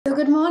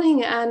Good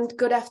morning and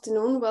good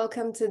afternoon.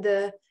 Welcome to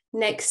the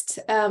next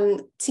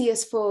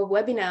TS4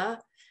 webinar.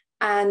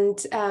 And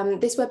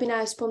this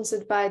webinar is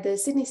sponsored by the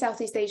Sydney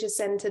Southeast Asia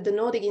Centre, the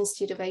Nordic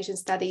Institute of Asian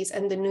Studies,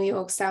 and the New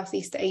York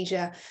Southeast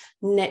Asia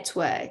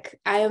Network.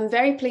 I am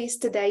very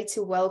pleased today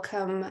to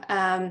welcome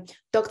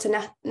Dr.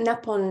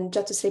 Napon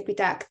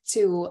Jatuslipitac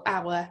to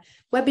our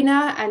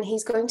webinar, and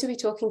he's going to be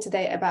talking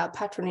today about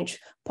patronage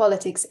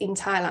politics in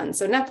Thailand.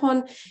 So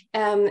Napon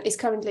is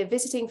currently a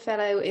visiting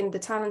fellow in the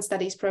Thailand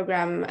Studies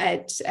program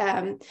at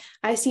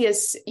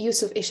ICS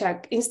Yusof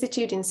Ishak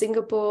Institute in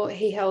Singapore.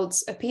 He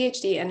holds a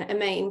PhD and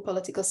MA in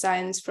political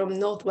science from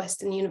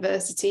Northwestern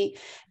University,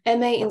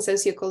 MA in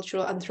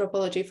sociocultural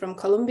anthropology from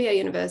Columbia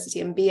University,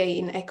 and BA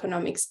in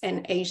economics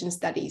and Asian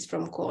studies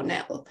from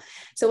Cornell.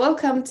 So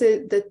welcome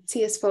to the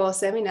TS4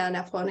 seminar,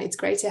 Napon. It's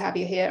great to have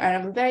you here, and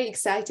I'm very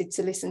excited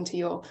to listen to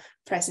your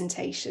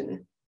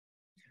presentation.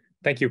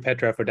 Thank you,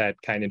 Petra, for that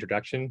kind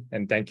introduction.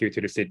 And thank you to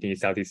the Sydney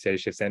Southeast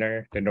Asia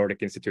Centre, the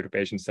Nordic Institute of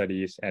Asian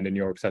Studies, and the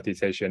New York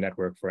Southeast Asia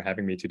Network for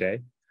having me today.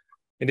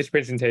 In this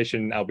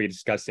presentation, I'll be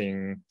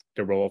discussing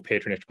the role of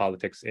patronage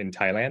politics in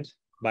Thailand.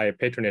 By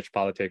patronage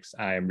politics,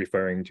 I'm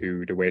referring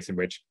to the ways in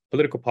which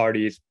political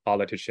parties,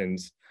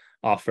 politicians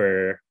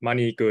offer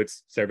money,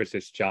 goods,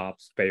 services,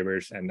 jobs,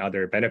 favors, and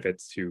other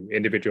benefits to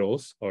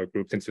individuals or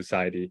groups in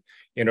society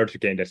in order to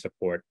gain their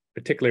support,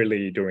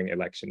 particularly during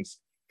elections.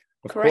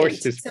 Of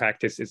course, this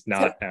practice is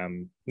not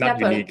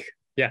unique.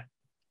 Yeah.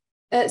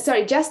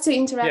 Sorry, just to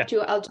interrupt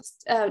you, I'll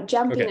just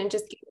jump in and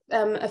just give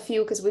a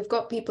few, because we've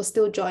got people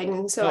still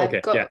joining. So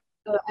I've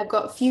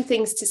got a few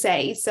things to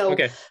say. So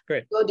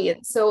great.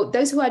 Audience. So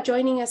those who are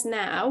joining us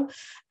now,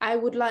 I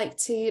would like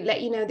to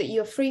let you know that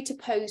you're free to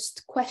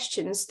post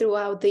questions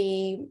throughout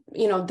the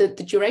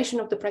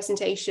duration of the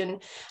presentation.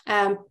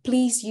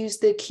 Please use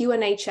the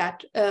Q&A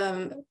chat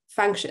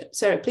function.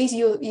 Sorry, please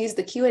use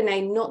the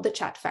Q&A, not the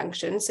chat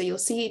function. So you'll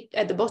see it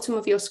at the bottom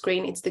of your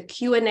screen. It's the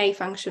Q&A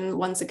function,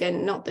 once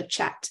again, not the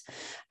chat.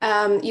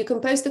 You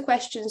can post the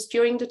questions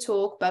during the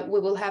talk, but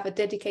we will have a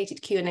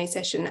dedicated Q&A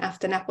session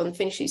after Napon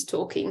finishes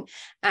talking,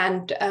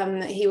 and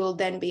he will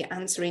then be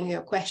answering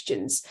your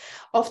questions.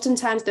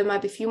 Oftentimes, there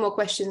might be a few more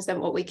questions than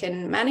what we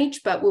can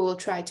manage, but we will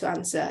try to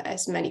answer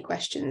as many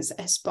questions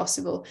as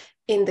possible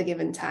in the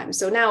given time.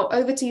 So now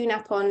over to you,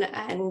 Napon,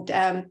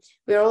 and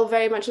we're all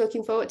very much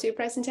looking forward to your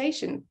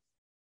presentation.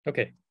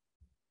 Okay,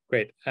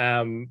 great.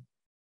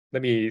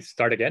 Let me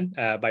start again.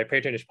 By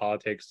patronage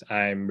politics,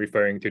 I'm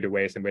referring to the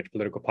ways in which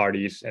political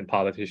parties and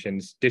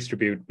politicians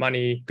distribute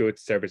money,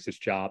 goods, services,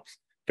 jobs,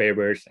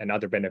 favors, and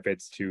other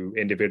benefits to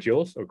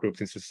individuals or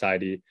groups in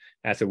society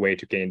as a way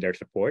to gain their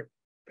support,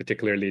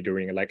 particularly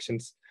during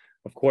elections.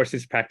 Of course,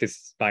 this practice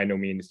is by no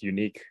means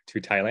unique to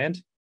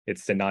Thailand.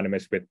 It's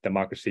synonymous with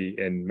democracy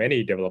in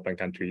many developing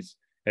countries,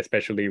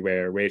 especially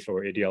where race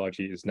or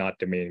ideology is not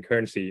the main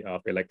currency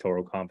of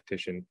electoral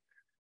competition.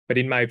 But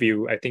in my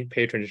view, I think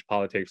patronage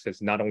politics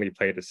has not only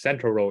played a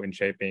central role in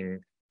shaping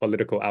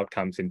political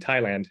outcomes in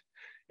Thailand,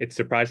 its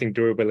surprising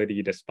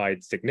durability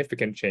despite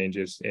significant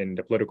changes in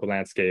the political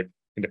landscape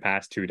in the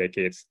past 2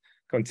 decades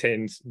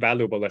contains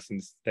valuable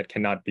lessons that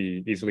cannot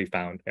be easily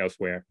found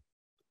elsewhere.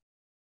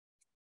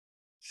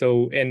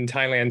 So in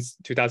Thailand's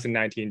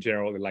 2019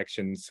 general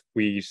elections,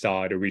 we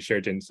saw the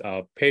resurgence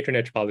of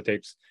patronage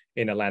politics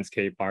in a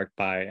landscape marked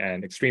by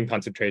an extreme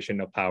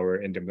concentration of power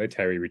in the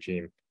military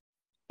regime.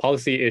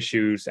 Policy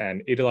issues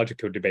and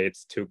ideological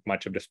debates took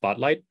much of the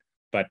spotlight,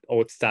 but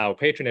old-style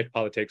patronage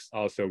politics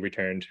also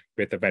returned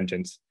with a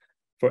vengeance.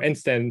 For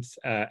instance,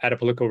 at a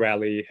political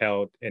rally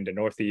held in the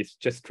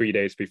Northeast just 3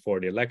 days before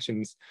the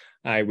elections,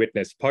 I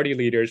witnessed party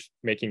leaders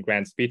making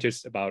grand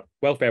speeches about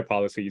welfare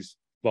policies,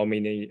 while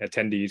many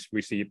attendees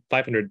received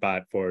 500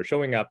 baht for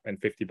showing up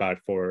and 50 baht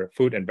for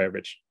food and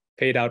beverage,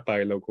 paid out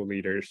by local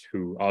leaders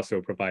who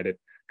also provided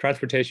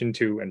transportation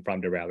to and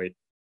from the rally.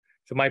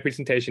 So my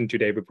presentation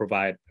today will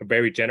provide a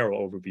very general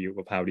overview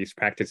of how these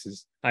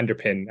practices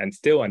underpin and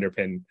still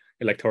underpin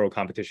electoral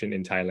competition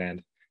in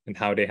Thailand and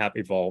how they have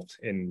evolved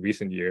in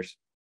recent years.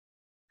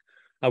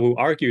 I will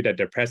argue that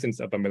the presence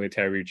of a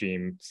military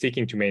regime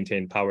seeking to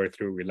maintain power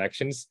through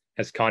elections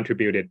has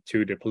contributed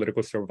to the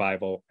political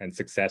survival and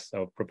success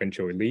of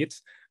provincial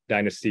elites,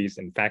 dynasties,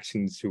 and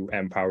factions who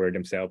empower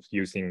themselves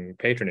using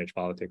patronage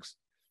politics.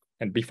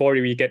 And before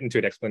we get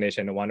into the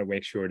explanation, I want to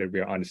make sure that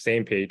we're on the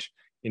same page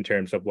in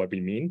terms of what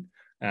we mean,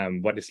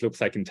 what this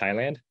looks like in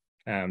Thailand,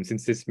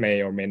 since this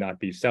may or may not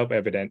be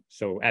self-evident.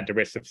 So at the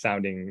risk of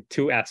sounding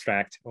too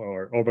abstract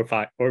or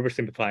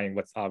oversimplifying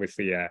what's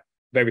obviously a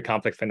very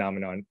complex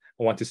phenomenon,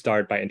 I want to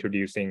start by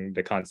introducing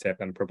the concept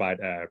and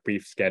provide a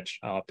brief sketch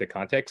of the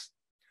context.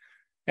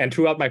 And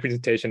throughout my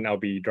presentation, I'll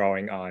be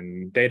drawing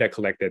on data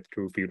collected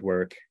through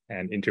fieldwork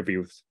and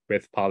interviews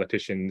with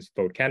politicians,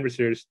 vote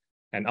canvassers,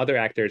 and other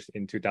actors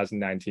in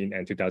 2019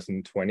 and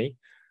 2020,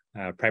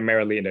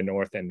 primarily in the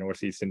North and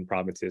Northeastern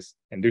provinces.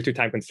 And due to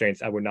time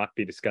constraints, I will not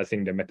be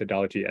discussing the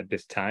methodology at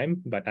this time,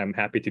 but I'm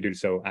happy to do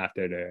so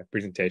after the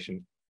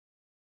presentation.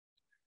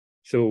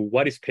 So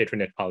what is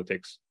patronage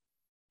politics?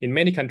 In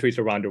many countries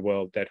around the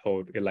world that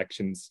hold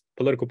elections,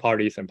 political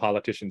parties and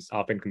politicians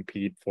often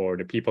compete for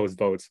the people's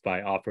votes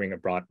by offering a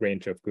broad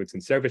range of goods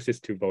and services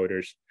to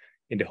voters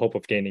in the hope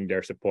of gaining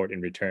their support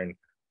in return.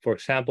 For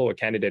example, a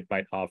candidate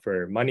might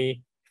offer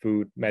money,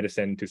 food,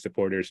 medicine to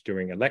supporters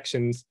during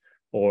elections,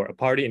 or a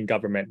party in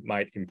government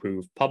might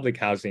improve public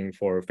housing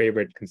for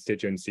favored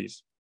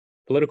constituencies.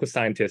 Political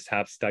scientists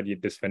have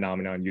studied this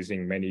phenomenon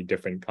using many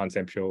different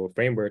conceptual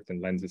frameworks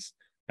and lenses.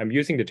 I'm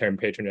using the term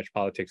patronage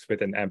politics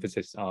with an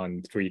emphasis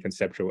on three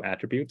conceptual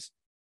attributes.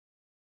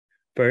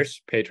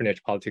 First,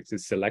 patronage politics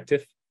is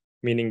selective,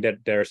 meaning that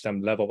there's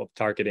some level of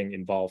targeting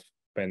involved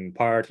when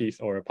parties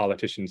or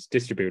politicians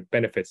distribute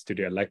benefits to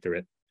the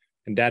electorate.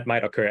 And that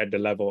might occur at the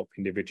level of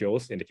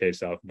individuals in the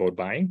case of vote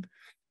buying,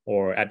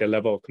 or at the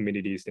level of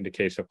communities in the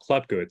case of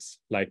club goods,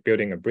 like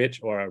building a bridge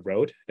or a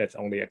road that's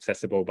only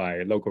accessible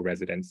by local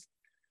residents.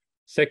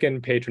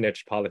 Second,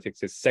 patronage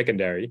politics is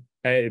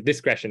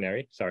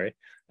discretionary,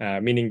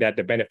 meaning that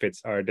the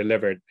benefits are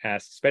delivered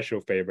as special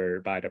favor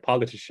by the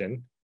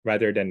politician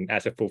rather than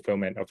as a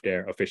fulfillment of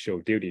their official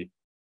duty.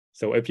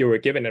 So if you were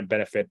given a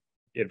benefit,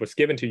 it was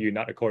given to you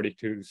not according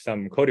to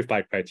some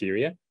codified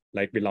criteria,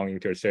 like belonging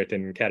to a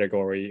certain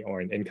category or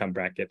an income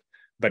bracket,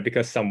 but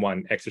because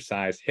someone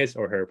exercised his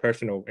or her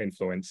personal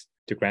influence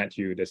to grant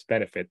you this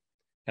benefit.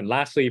 And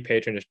lastly,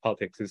 patronage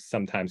politics is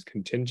sometimes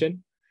contingent,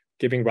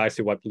 giving rise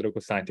to what political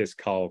scientists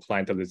call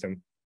clientelism.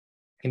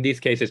 In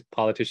these cases,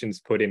 politicians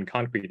put in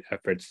concrete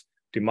efforts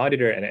to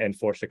monitor and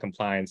enforce the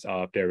compliance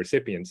of their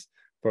recipients,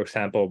 for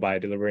example, by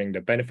delivering the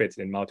benefits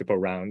in multiple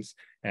rounds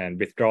and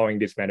withdrawing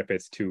these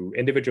benefits to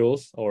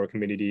individuals or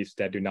communities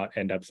that do not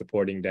end up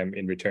supporting them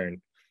in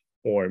return.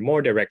 Or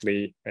more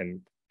directly,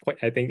 and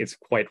I think it's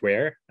quite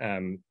rare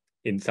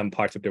in some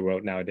parts of the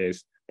world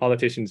nowadays,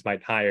 politicians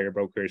might hire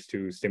brokers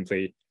to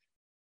simply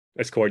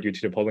escort you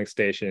to the polling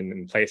station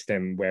and place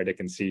them where they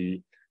can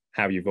see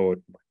how you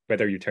vote,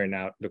 whether you turn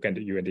out, look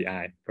at you in the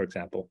eye, for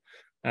example.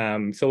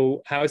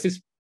 So how is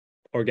this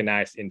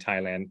organized in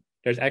Thailand?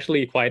 There's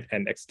actually quite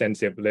an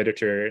extensive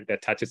literature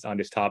that touches on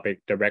this topic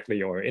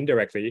directly or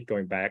indirectly,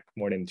 going back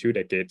more than 2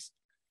 decades.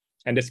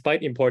 And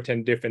despite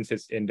important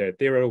differences in the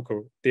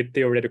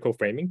theoretical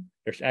framing,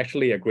 there's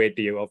actually a great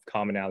deal of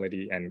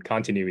commonality and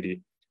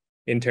continuity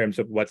in terms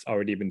of what's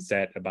already been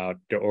said about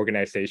the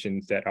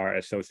organizations that are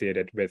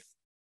associated with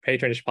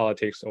patronage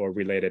politics or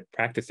related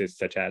practices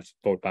such as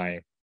vote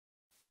buying.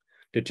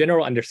 The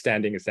general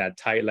understanding is that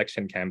Thai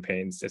election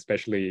campaigns,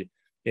 especially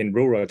in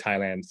rural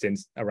Thailand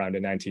since around the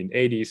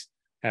 1980s,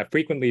 have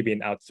frequently been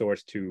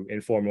outsourced to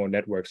informal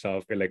networks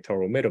of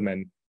electoral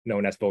middlemen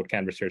known as vote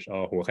canvassers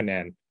or hua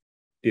khanan.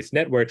 These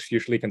networks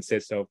usually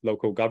consist of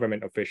local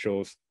government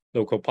officials,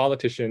 local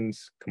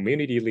politicians,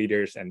 community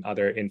leaders, and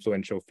other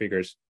influential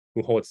figures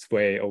who hold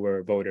sway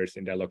over voters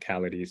in their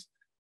localities,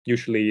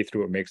 usually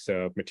through a mix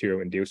of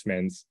material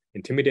inducements,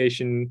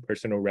 intimidation,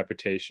 personal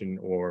reputation,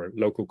 or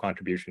local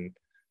contribution.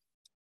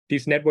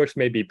 These networks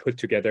may be put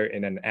together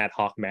in an ad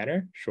hoc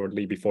manner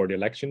shortly before the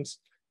elections,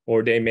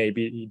 or they may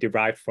be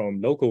derived from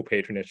local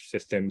patronage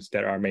systems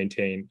that are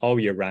maintained all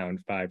year round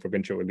by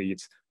provincial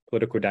elites,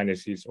 political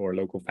dynasties, or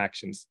local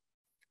factions.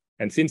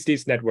 And since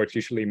these networks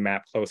usually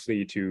map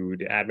closely to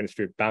the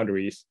administrative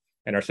boundaries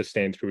and are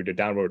sustained through the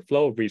downward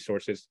flow of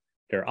resources,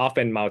 they're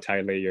often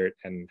multi-layered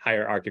and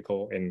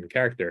hierarchical in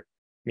character,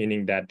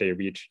 meaning that they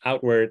reach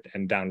outward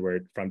and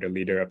downward from the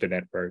leader of the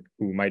network,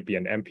 who might be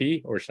an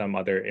MP or some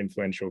other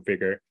influential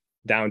figure,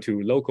 down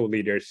to local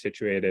leaders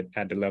situated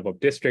at the level of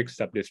district,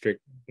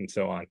 sub-district, and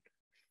so on.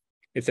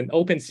 It's an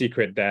open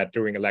secret that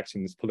during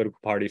elections, political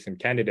parties and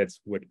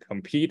candidates would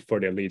compete for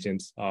the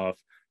allegiance of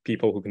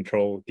people who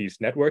control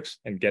these networks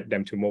and get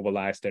them to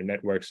mobilize their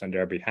networks on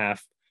their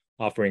behalf,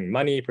 offering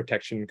money,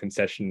 protection,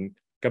 concession,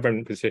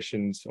 government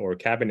positions, or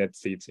cabinet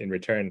seats in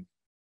return.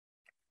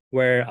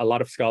 Where a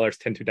lot of scholars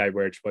tend to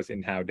diverge was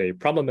in how they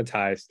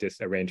problematized this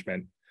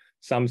arrangement.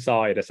 Some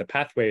saw it as a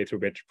pathway through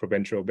which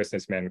provincial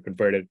businessmen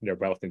converted their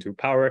wealth into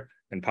power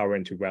and power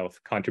into wealth,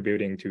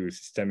 contributing to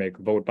systemic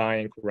vote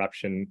buying,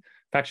 corruption,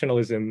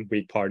 factionalism,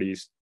 weak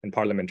parties, and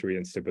parliamentary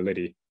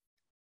instability.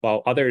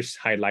 While others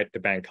highlight the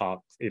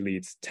Bangkok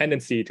elite's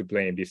tendency to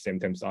blame these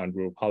symptoms on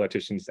rural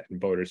politicians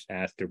and voters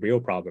as the real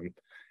problem,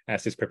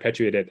 as this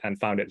perpetuated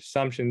unfounded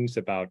assumptions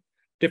about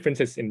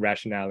differences in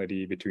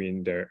rationality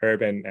between the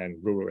urban and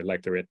rural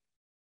electorate.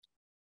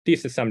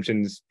 These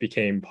assumptions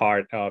became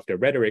part of the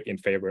rhetoric in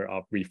favor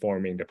of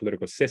reforming the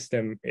political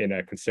system in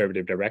a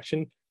conservative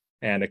direction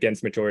and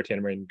against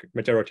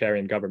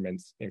majoritarian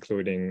governments,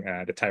 including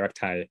the Thai Rak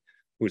Thai,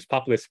 whose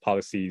populist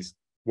policies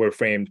were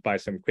framed by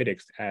some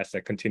critics as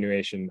a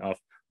continuation of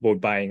vote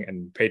buying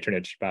and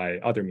patronage by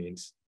other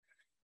means.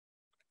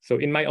 So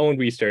in my own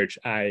research,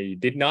 I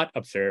did not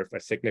observe a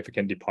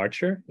significant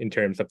departure in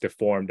terms of the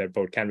form that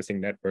vote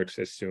canvassing networks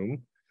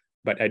assume,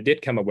 but I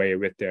did come away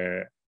with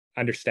the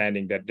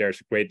understanding that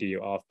there's a great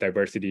deal of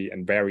diversity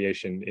and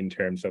variation in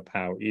terms of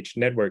how each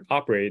network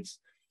operates,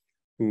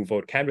 who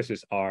vote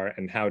canvassers are,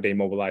 and how they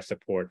mobilize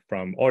support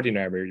from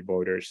ordinary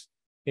voters,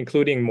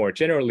 including more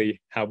generally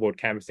how vote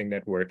canvassing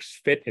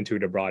networks fit into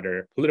the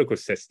broader political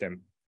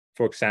system.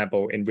 For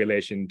example, in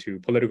relation to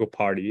political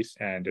parties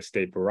and the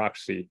state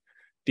bureaucracy.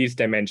 These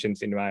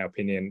dimensions, in my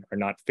opinion, are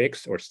not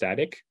fixed or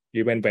static,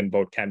 even when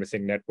vote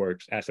canvassing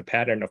networks as a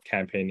pattern of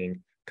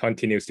campaigning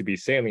continues to be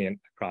salient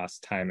across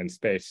time and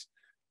space.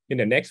 In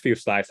the next few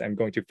slides, I'm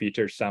going to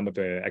feature some of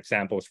the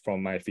examples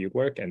from my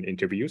fieldwork and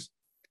interviews.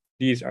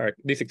 These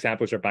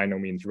examples are by no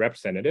means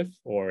representative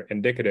or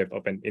indicative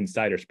of an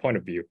insider's point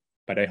of view,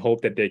 but I hope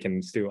that they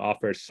can still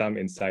offer some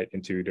insight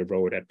into the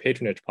role that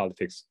patronage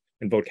politics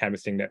and vote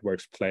canvassing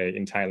networks play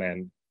in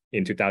Thailand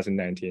in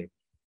 2019.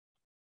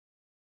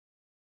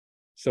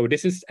 So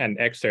this is an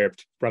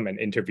excerpt from an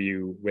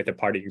interview with a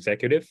party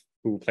executive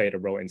who played a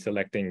role in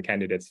selecting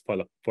candidates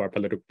for a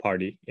political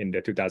party in the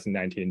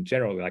 2019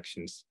 general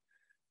elections.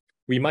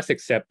 We must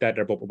accept that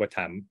the Rabop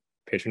Upatam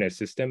patronage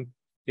system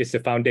is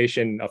the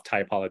foundation of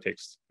Thai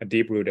politics, a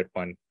deep-rooted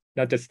one,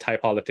 not just Thai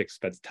politics,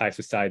 but Thai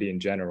society in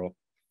general.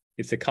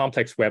 It's a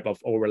complex web of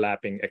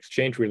overlapping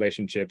exchange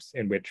relationships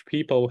in which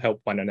people help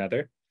one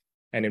another,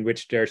 and in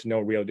which there's no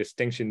real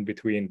distinction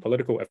between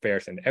political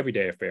affairs and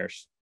everyday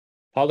affairs.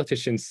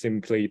 Politicians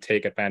simply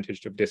take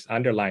advantage of this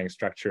underlying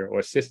structure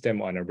or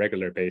system on a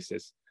regular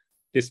basis.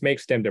 This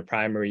makes them the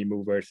primary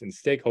movers and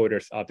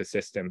stakeholders of the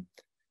system.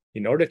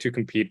 In order to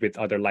compete with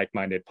other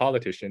like-minded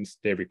politicians,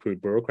 they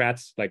recruit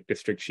bureaucrats like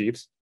district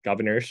chiefs,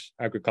 governors,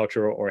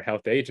 agricultural or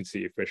health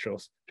agency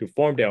officials to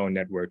form their own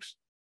networks.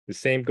 The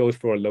same goes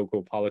for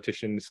local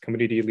politicians,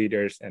 community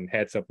leaders, and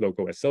heads of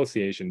local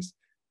associations.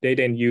 They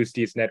then use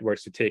these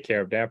networks to take care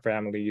of their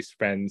families,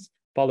 friends,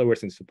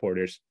 followers, and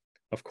supporters.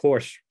 Of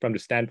course, from the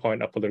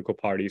standpoint of political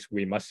parties,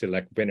 we must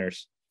select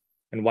winners.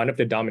 And one of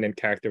the dominant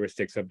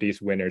characteristics of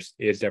these winners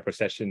is their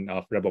possession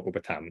of Rabop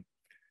Upatam.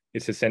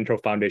 It's the central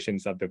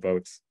foundations of the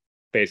votes.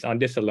 Based on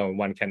this alone,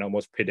 one can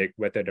almost predict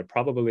whether the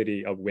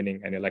probability of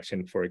winning an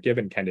election for a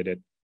given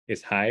candidate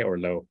is high or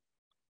low.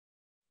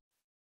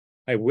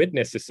 I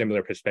witnessed a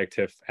similar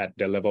perspective at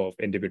the level of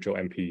individual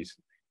MPs.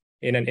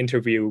 In an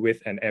interview with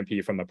an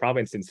MP from a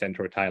province in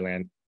central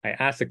Thailand, I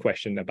asked a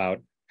question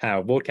about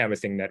how vote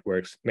canvassing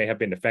networks may have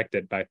been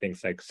affected by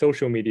things like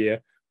social media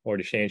or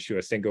the change to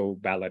a single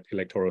ballot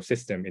electoral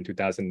system in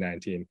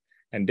 2019.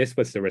 And this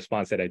was the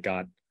response that I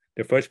got.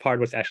 The first part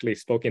was actually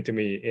spoken to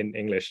me in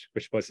English,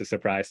 which was a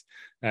surprise.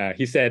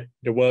 He said,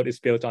 the world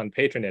is built on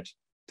patronage.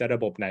 จะระ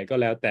บบไหนก็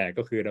แล้วแต่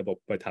ก็คือระบบ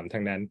อุปถัมภ์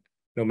ทั้งนั้น.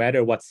 No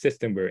matter what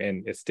system we're in,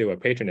 it's still a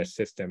patronage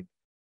system.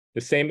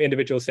 The same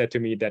individual said to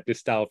me that this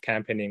style of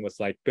campaigning was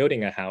like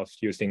building a house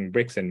using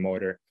bricks and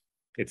mortar.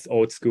 It's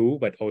old school,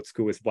 but old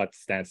school is what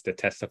stands the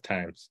test of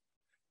times.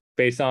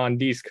 Based on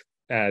these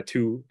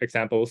two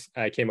examples,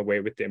 I came away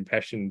with the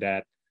impression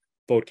that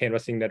vote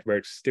canvassing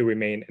networks still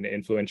remain an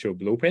influential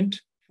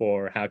blueprint for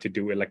how to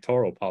do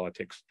electoral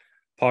politics.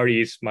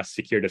 Parties must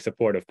secure the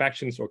support of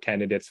factions or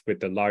candidates with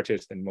the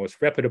largest and most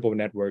reputable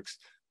networks,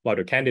 while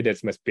the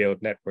candidates must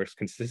build networks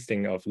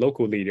consisting of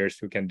local leaders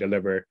who can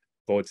deliver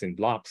votes in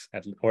blocks,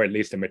 or at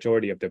least a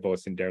majority of the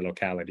votes in their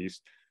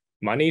localities.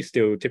 Money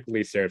still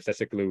typically serves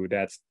as a glue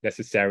that's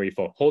necessary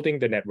for holding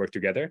the network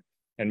together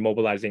and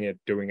mobilizing it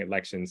during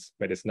elections,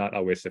 but it's not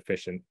always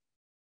sufficient.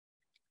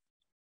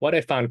 What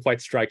I found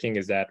quite striking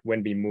is that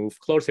when we move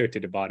closer to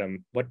the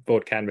bottom, what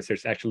vote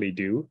canvassers actually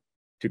do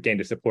to gain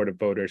the support of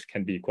voters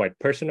can be quite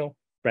personal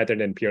rather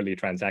than purely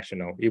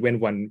transactional, even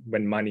when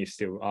money is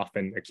still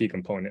often a key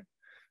component.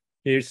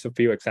 Here's a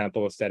few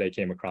examples that I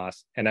came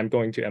across, and I'm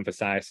going to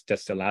emphasize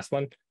just the last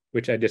one,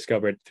 which I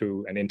discovered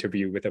through an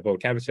interview with a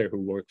vote canvasser who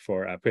worked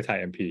for a Pheu Thai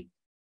MP.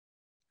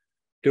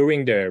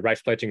 During the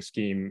rice pledging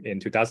scheme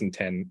in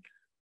 2010,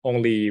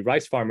 only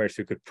rice farmers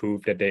who could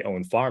prove that they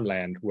own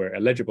farmland were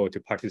eligible to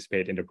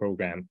participate in the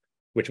program,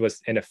 which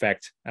was in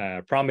effect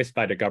promised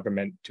by the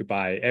government to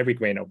buy every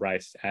grain of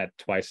rice at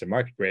twice the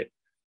market rate.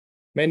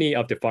 Many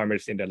of the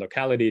farmers in the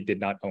locality did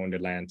not own the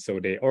land, so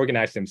they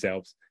organized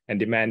themselves and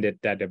demanded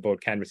that the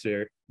vote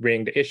canvasser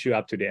bring the issue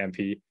up to the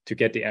MP to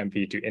get the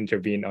MP to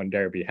intervene on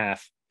their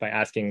behalf by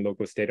asking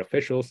local state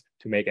officials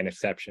to make an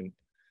exception.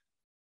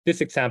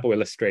 This example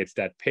illustrates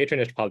that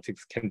patronage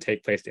politics can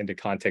take place in the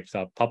context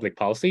of public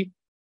policy,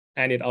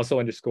 and it also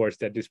underscores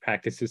that this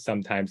practice is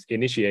sometimes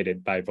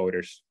initiated by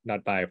voters,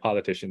 not by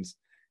politicians.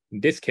 In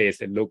this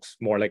case, it looks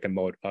more like a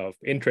mode of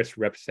interest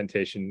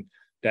representation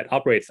that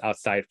operates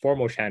outside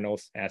formal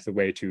channels as a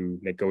way to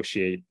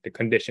negotiate the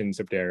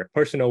conditions of their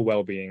personal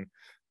well-being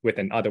with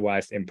an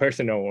otherwise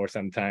impersonal or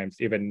sometimes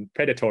even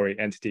predatory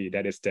entity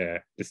that is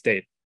the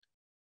state.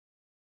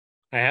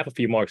 I have a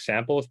few more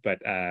examples, but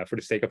for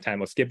the sake of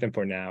time, I'll skip them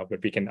for now,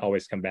 but we can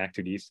always come back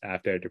to these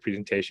after the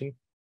presentation.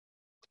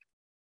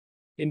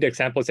 In the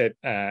examples that,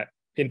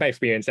 in my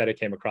experience that I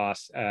came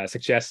across,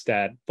 suggests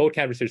that vote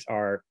canvassers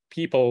are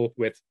people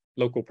with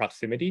local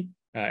proximity,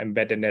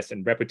 embeddedness,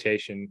 and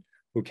reputation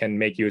who can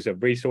make use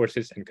of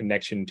resources and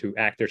connection to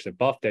actors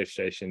above their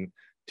station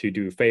to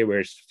do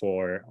favors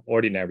for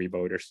ordinary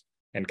voters.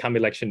 And come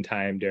election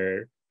time,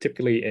 they're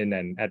typically in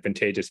an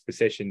advantageous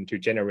position to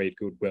generate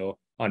goodwill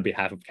on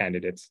behalf of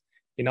candidates.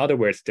 In other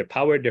words, the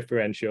power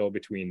differential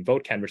between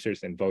vote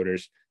canvassers and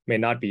voters may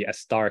not be as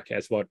stark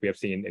as what we have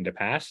seen in the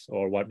past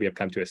or what we have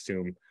come to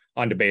assume,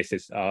 on the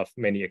basis of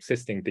many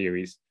existing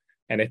theories.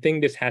 And I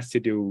think this has to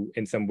do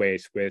in some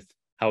ways with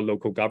how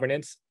local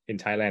governance in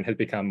Thailand has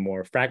become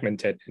more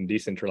fragmented and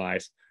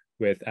decentralized,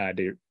 with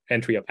the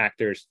entry of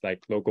actors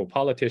like local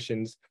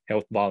politicians,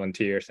 health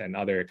volunteers, and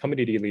other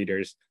community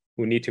leaders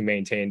who need to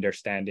maintain their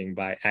standing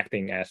by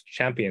acting as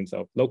champions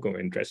of local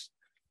interests.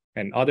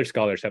 And other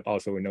scholars have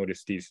also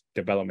noticed these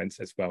developments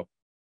as well.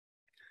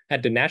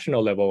 At the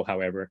national level,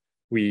 however,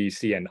 we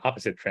see an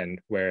opposite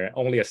trend where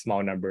only a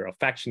small number of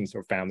factions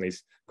or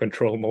families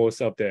control most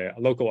of the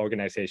local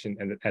organizations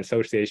and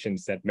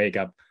associations that make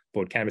up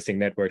vote canvassing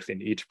networks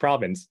in each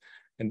province.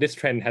 And this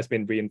trend has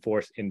been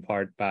reinforced in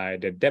part by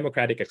the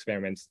democratic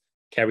experiments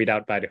carried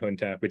out by the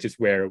junta, which is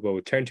where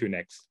we'll turn to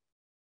next.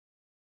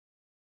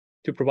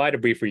 To provide a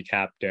brief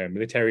recap, the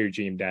military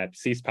regime that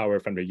seized power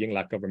from the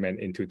Yingluck government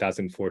in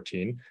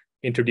 2014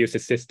 introduced a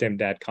system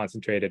that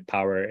concentrated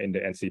power in the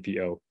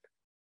NCPO.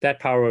 That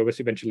power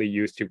was eventually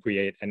used to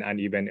create an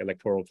uneven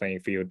electoral playing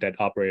field that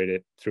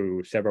operated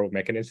through several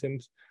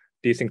mechanisms.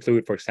 These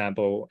include, for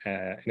example,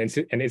 an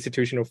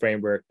institutional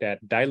framework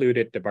that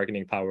diluted the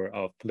bargaining power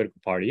of political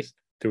parties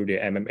through the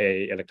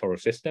MMA electoral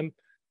system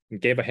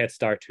and gave a head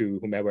start to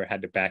whomever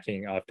had the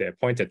backing of the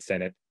appointed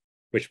Senate,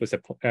 which was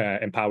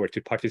empowered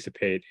to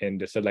participate in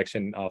the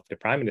selection of the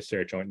prime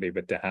minister jointly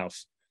with the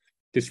House.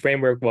 This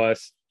framework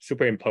was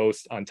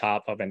superimposed on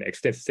top of an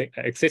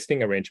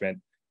existing arrangement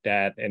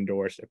that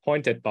endorsed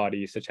appointed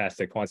bodies such as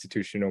the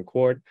Constitutional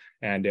Court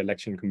and the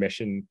Election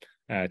Commission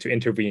to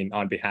intervene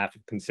on behalf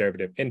of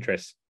conservative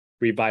interests,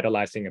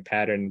 revitalizing a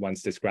pattern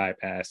once described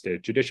as the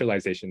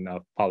judicialization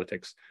of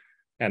politics.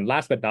 And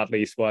last but not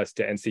least was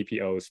the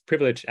NCPO's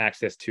privileged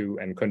access to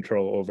and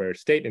control over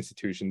state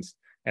institutions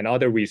and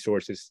other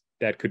resources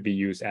that could be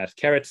used as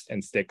carrots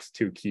and sticks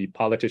to keep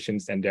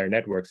politicians and their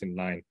networks in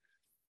line.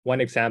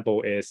 One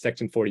example is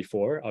Section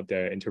 44 of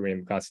the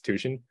interim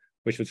constitution,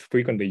 which was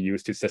frequently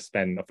used to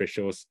suspend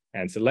officials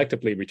and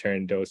selectively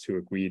return those who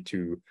agreed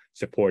to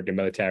support the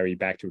military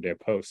back to their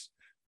posts.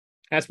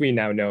 As we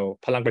now know,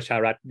 Palang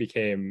Pracharat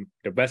became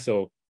the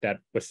vessel that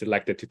was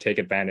selected to take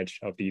advantage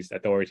of these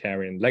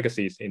authoritarian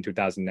legacies in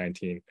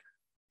 2019.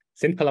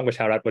 Since Palang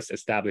Pracharat was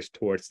established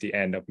towards the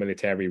end of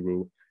military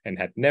rule and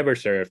had never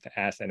served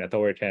as an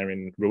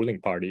authoritarian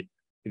ruling party,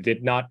 it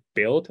did not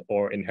build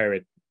or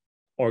inherit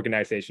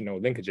organizational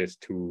linkages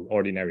to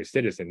ordinary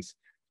citizens.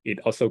 It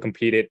also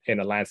competed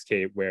in a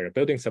landscape where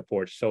building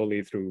support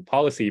solely through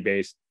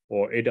policy-based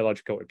or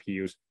ideological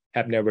appeals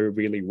have never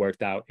really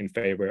worked out in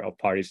favor of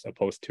parties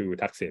opposed to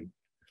Thaksin.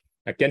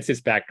 Against this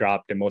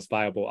backdrop, the most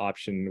viable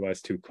option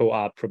was to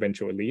co-opt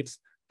provincial elites,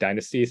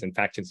 dynasties, and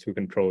factions who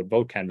controlled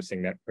vote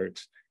canvassing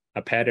networks,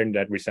 a pattern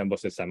that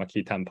resembles the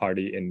Samakhi Tham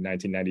party in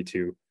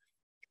 1992.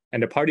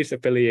 And the party's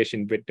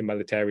affiliation with the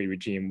military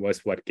regime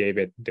was what gave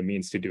it the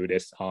means to do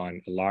this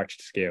on a large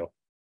scale.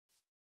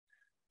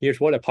 Here's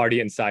what a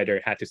party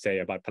insider had to say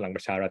about Palang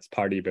Pracharat's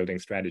party building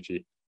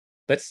strategy.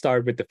 Let's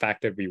start with the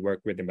fact that we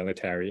work with the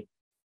military.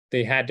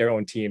 They had their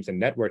own teams and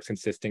networks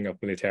consisting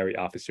of military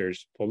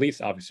officers,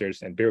 police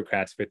officers, and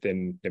bureaucrats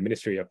within the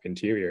Ministry of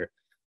Interior.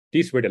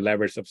 These were the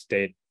levers of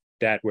state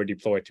that were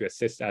deployed to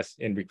assist us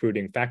in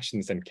recruiting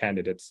factions and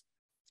candidates.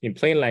 In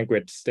plain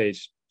language,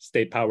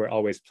 state power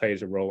always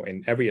plays a role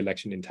in every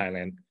election in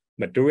Thailand,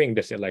 but during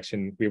this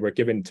election, we were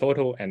given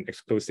total and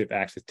exclusive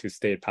access to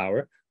state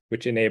power,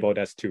 which enabled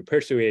us to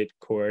persuade,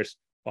 coerce,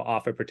 or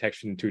offer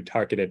protection to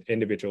targeted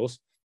individuals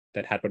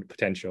that had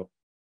potential.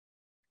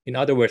 In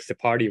other words, the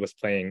party was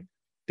playing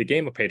the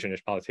game of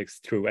patronage politics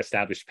through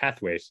established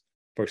pathways,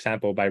 for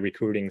example, by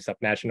recruiting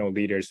subnational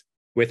leaders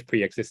with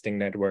pre-existing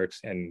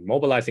networks and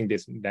mobilizing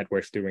these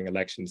networks during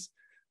elections.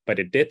 But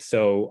it did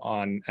so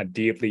on a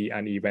deeply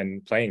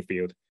uneven playing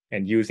field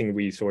and using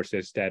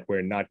resources that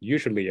were not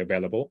usually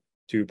available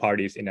to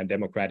parties in a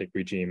democratic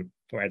regime,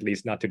 or at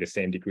least not to the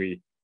same degree.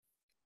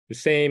 The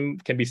same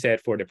can be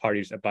said for the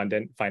party's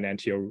abundant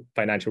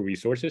financial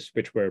resources,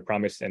 which were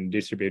promised and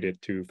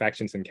distributed to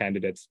factions and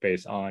candidates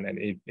based on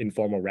an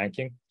informal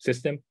ranking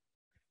system.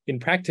 In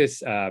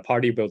practice,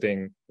 party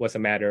building was a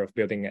matter of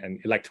building an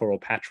electoral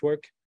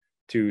patchwork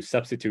to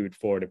substitute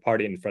for the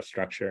party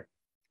infrastructure.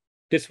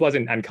 This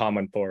wasn't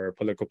uncommon for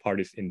political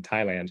parties in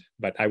Thailand,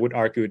 but I would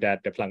argue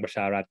that the Palang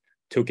Pracharat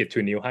took it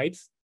to new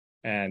heights,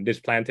 and this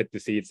planted the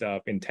seeds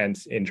of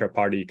intense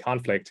intra-party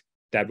conflict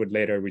that would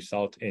later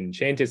result in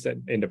changes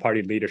in the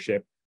party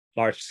leadership,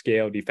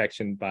 large-scale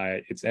defection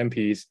by its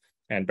MPs,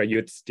 and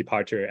Prayut's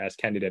departure as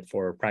candidate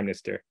for prime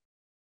minister.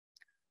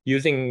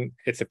 Using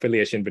its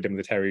affiliation with the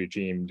military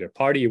regime, the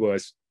party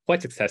was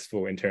quite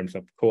successful in terms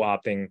of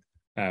co-opting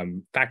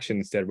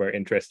factions that were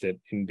interested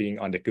in being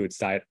on the good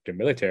side of the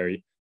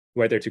military,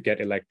 whether to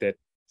get elected,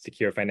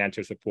 secure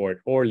financial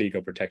support, or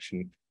legal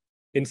protection.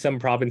 In some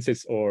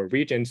provinces or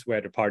regions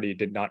where the party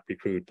did not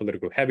recruit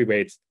political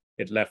heavyweights,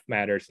 it left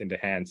matters in the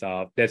hands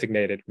of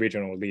designated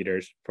regional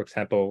leaders, for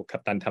example,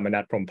 Kaptan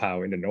Thamanat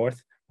Prompao in the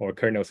north or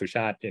Colonel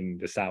Sushat in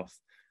the south.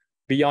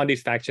 Beyond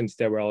these factions,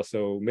 there were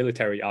also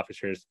military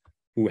officers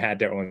who had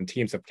their own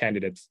teams of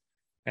candidates.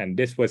 And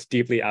this was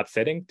deeply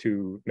upsetting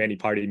to many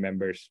party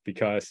members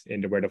because,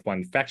 in the word of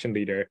one faction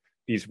leader,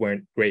 these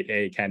weren't grade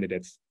A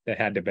candidates that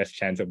had the best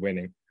chance of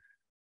winning.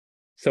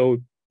 So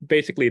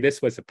basically, this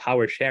was a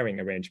power sharing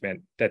arrangement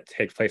that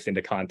takes place in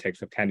the context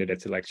of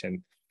candidate selection.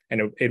 And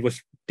it was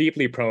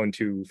deeply prone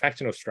to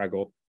factional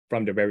struggle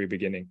from the very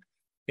beginning.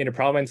 In a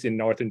province in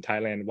northern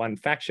Thailand, one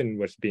faction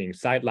was being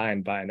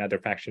sidelined by another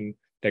faction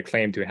that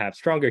claimed to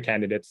have stronger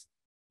candidates.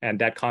 And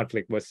that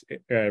conflict was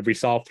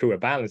resolved through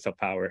a balance of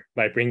power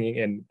by bringing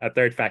in a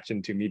third faction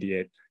to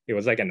mediate. It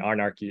was like an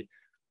anarchy.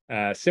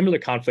 Similar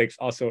conflicts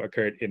also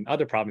occurred in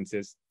other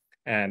provinces.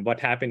 And what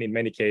happened in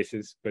many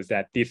cases was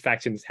that these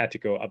factions had to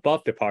go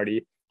above the party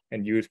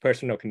and use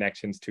personal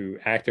connections to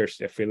actors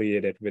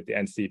affiliated with the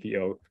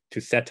NCPO to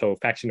settle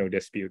factional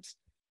disputes.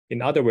 In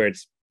other words,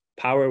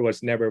 power was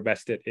never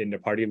vested in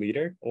the party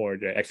leader or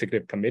the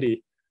executive committee,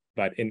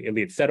 but in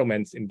elite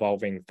settlements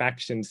involving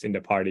factions in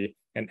the party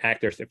and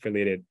actors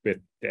affiliated with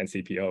the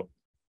NCPO.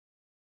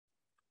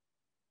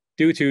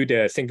 Due to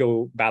the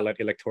single ballot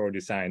electoral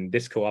design,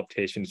 this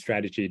co-optation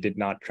strategy did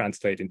not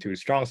translate into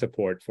strong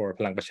support for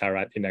Palang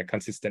Pracharat in a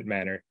consistent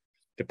manner.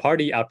 The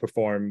party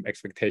outperformed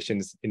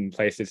expectations in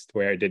places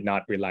where it did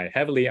not rely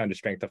heavily on the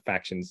strength of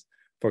factions,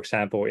 for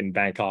example, in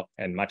Bangkok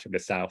and much of the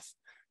South.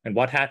 And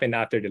what happened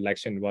after the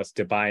election was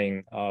the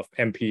buying of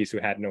MPs who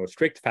had no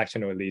strict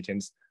factional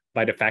allegiance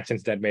by the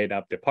factions that made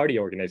up the party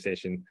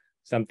organization,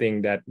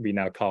 something that we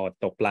now call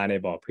tok plaใน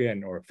บ่อเพื่อน,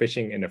 or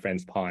fishing in a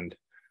friend's pond.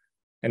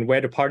 And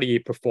where the party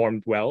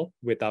performed well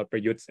without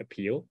Prayut's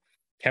appeal,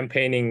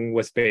 campaigning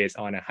was based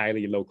on a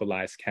highly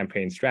localized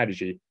campaign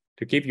strategy.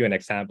 To give you an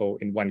example,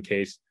 in one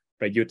case,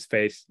 Prayut's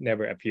face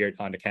never appeared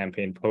on the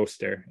campaign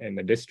poster in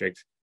the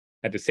district.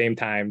 At the same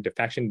time, the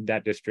faction in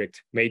that district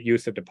made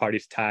use of the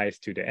party's ties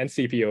to the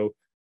NCPO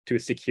to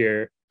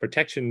secure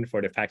protection for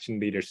the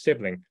faction leader's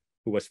sibling,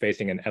 who was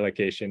facing an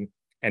allegation,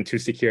 and to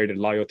secure the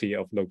loyalty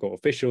of local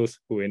officials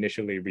who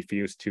initially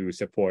refused to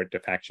support the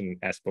faction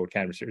as vote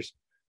canvassers.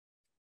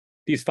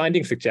 These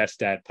findings suggest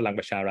that Palang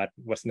Pracharat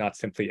was not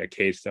simply a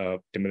case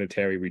of the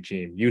military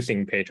regime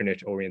using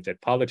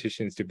patronage-oriented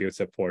politicians to build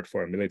support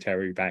for a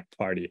military-backed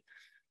party.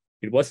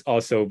 It was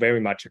also very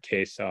much a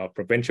case of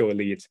provincial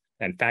elites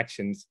and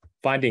factions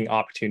finding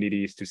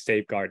opportunities to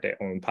safeguard their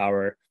own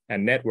power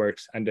and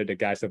networks under the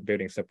guise of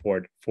building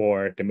support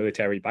for the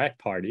military-backed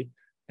party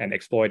and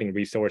exploiting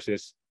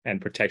resources and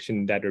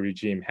protection that the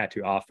regime had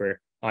to offer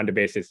on the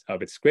basis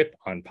of its grip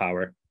on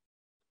power.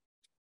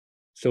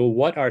 So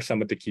what are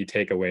some of the key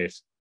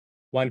takeaways?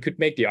 One could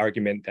make the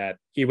argument that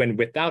even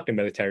without the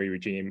military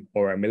regime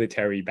or a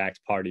military-backed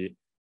party,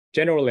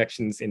 general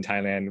elections in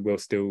Thailand will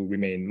still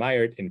remain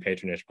mired in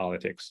patronage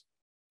politics.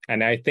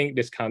 And I think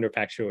this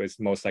counterfactual is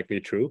most likely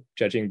true,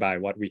 judging by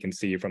what we can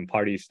see from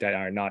parties that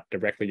are not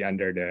directly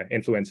under the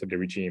influence of the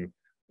regime,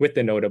 with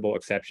the notable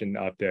exception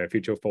of the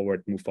Future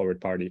Forward Move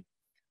Forward Party.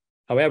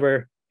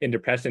 However, in the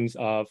presence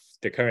of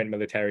the current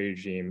military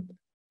regime,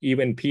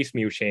 even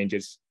piecemeal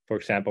changes, for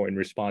example, in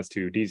response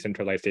to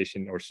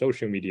decentralization or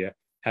social media,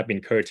 have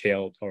been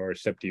curtailed or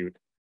subdued.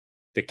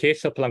 The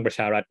case of Palang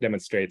Pracharat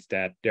demonstrates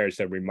that there is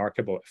a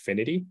remarkable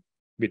affinity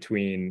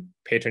between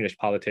patronage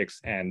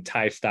politics and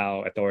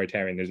Thai-style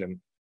authoritarianism.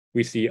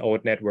 We see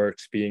old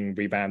networks being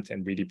revamped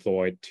and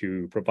redeployed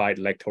to provide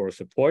electoral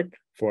support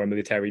for a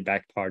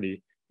military-backed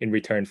party in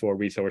return for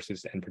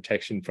resources and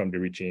protection from the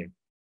regime.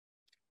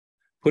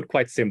 Put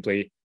quite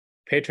simply,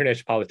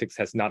 patronage politics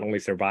has not only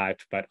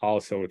survived, but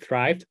also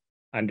thrived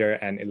under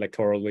an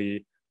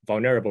electorally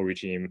vulnerable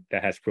regime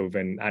that has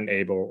proven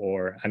unable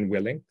or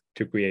unwilling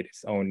to create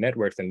its own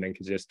networks and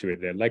linkages to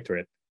the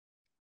electorate.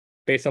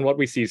 Based on what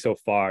we see so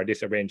far,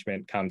 this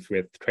arrangement comes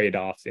with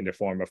trade-offs in the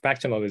form of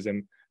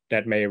factionalism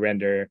that may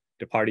render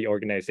the party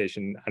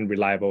organization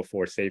unreliable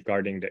for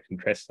safeguarding the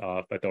interests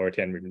of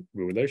authoritarian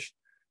rulers.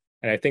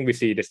 And I think we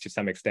see this to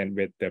some extent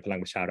with the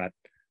Palang Pracharat.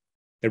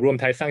 The Ruam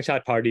Thai Sang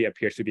Chat party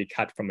appears to be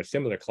cut from a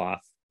similar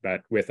cloth,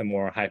 but with a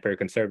more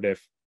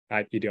hyper-conservative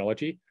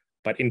ideology.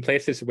 But in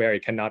places where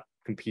it cannot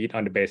compete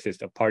on the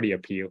basis of party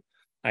appeal,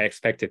 I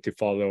expect it to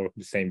follow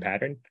the same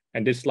pattern.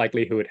 And this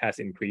likelihood has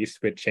increased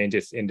with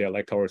changes in the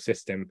electoral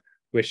system,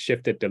 which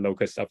shifted the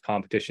locus of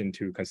competition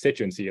to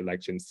constituency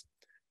elections.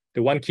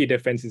 The one key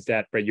difference is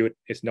that Prayut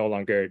is no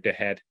longer the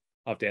head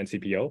of the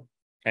NCPO,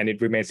 and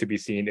it remains to be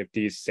seen if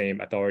these same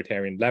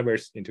authoritarian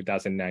levers in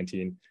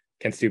 2019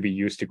 can still be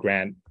used to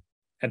grant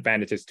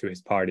advantages to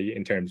his party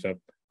in terms of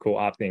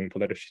co-opting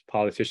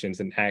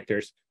politicians and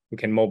actors who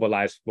can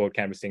mobilize vote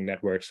canvassing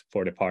networks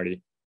for the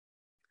party.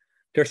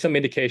 There's some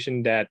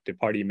indication that the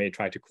party may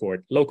try to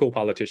court local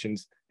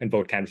politicians and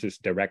vote canvassers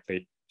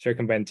directly,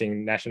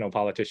 circumventing national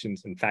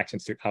politicians and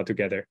factions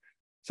altogether.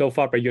 So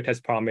far, Prayut has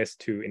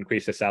promised to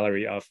increase the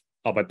salary of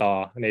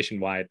Obata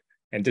nationwide.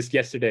 And just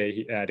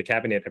yesterday, the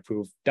cabinet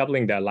approved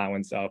doubling the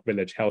allowance of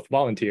village health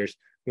volunteers,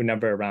 who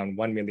number around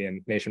 1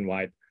 million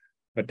nationwide.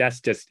 But that's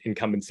just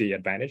incumbency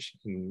advantage,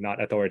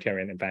 not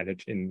authoritarian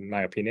advantage, in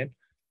my opinion.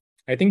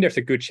 I think there's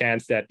a good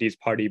chance that these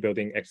party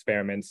building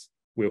experiments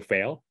will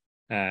fail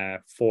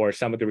for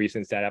some of the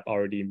reasons that I've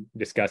already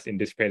discussed in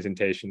this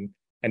presentation.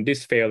 And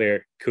this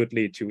failure could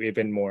lead to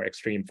even more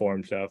extreme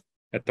forms of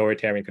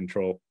authoritarian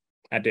control.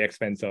 at the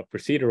expense of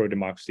procedural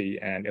democracy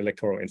and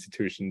electoral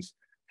institutions,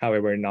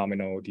 however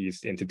nominal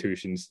these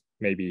institutions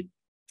may be.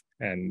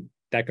 And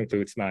that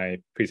concludes my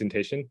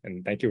presentation,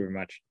 and thank you very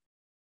much.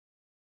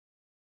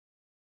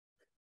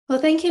 Well,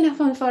 thank you,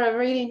 Nafon, for a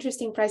really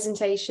interesting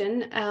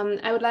presentation.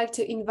 I would like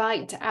to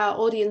invite our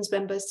audience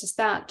members to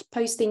start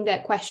posting their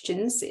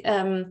questions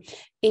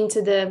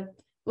into the,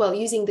 well,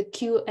 using the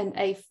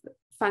Q&A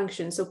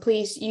function. So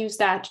please use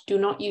that. Do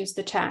not use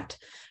the chat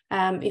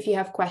if you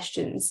have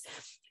questions.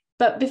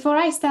 But before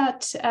I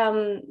start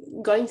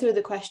going through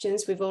the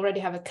questions, we've already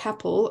have a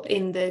couple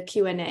in the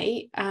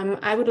Q&A.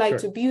 I would like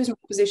to use my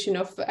position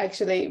of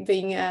actually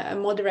being a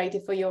moderator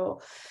for your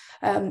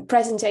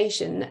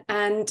presentation.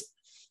 And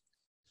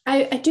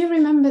I do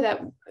remember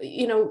that,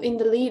 you know, in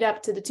the lead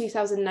up to the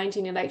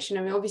 2019 election,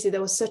 I mean, obviously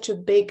there was such a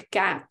big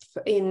gap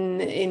in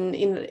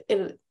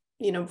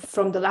you know,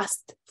 from the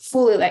last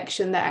full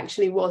election that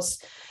actually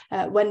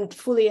went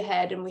fully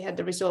ahead, and we had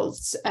the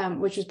results,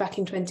 which was back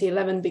in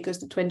 2011 because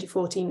the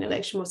 2014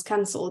 election was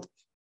cancelled.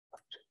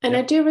 And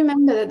I do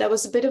remember that there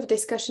was a bit of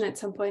discussion at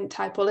some point in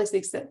Thai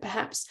politics that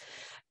perhaps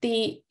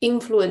the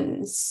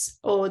influence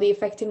or the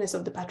effectiveness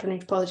of the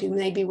patronage policy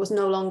maybe was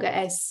no longer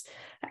as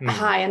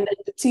high. And then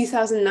the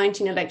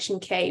 2019 election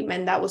came,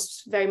 and that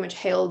was very much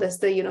hailed as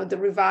the, you know, the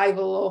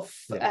revival of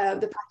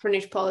the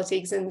patronage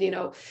politics. And, you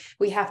know,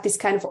 we have this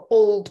kind of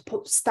old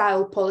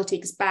style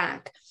politics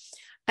back.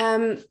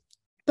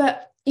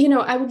 But, you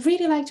know, I would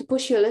really like to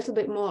push you a little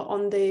bit more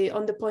on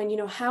the point, you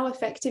know, how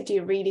effective do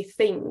you really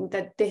think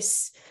that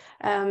this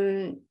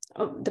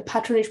the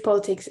patronage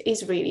politics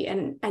is really,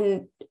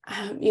 and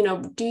you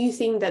know, do you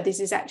think that this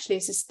is actually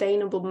a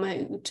sustainable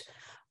mode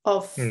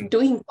of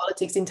doing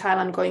politics in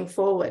Thailand going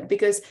forward?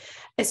 Because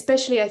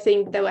especially I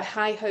think there were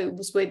high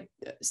hopes with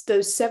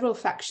those several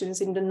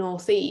factions in the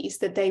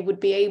northeast that they would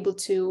be able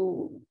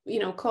to, you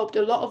know, co-opt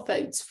a lot of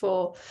votes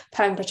for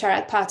Palang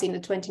Pracharat Party in the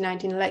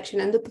 2019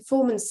 election, and the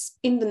performance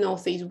in the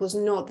northeast was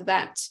not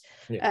that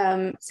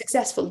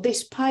successful,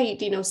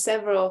 despite, you know,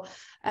 several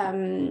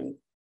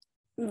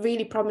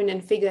really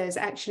prominent figures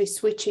actually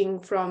switching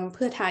from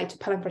Pheu Thai to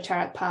Palang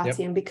Pracharat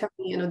Party and becoming,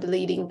 you know, the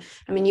leading.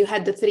 I mean, you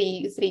had the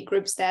three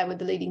groups there with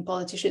the leading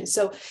politicians.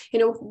 So, you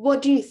know,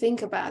 what do you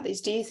think about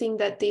this? Do you think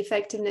that the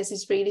effectiveness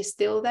is really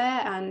still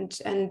there?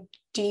 And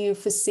do you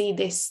foresee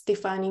this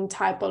defining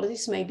Thai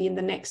politics maybe in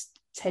the next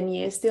 10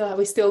 years still? Are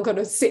we still going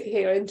to sit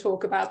here and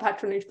talk about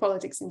patronage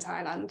politics in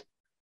Thailand?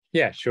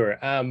 Yeah, sure.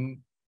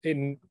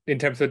 In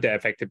terms of the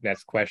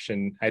effectiveness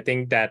question, I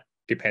think that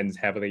depends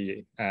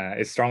heavily,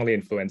 is strongly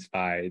influenced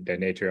by the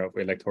nature of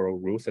electoral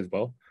rules as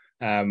well.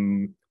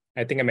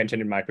 I think I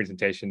mentioned in my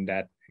presentation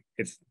that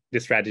this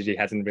strategy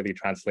hasn't really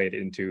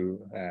translated into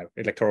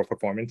electoral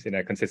performance in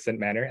a consistent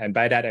manner. And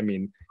by that, I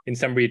mean, in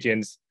some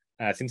regions,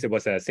 since it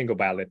was a single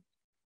ballot,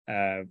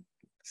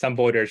 some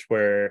voters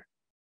were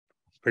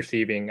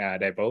perceiving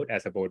their vote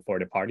as a vote for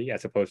the party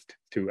as opposed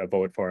to a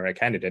vote for a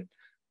candidate.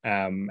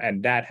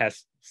 And that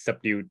has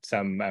subdued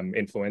some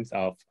influence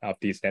of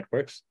these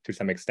networks to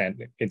some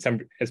extent.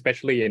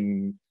 Especially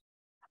in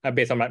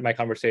based on my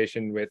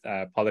conversation with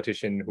a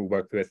politician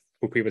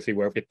who previously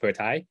worked with Pheu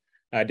Thai,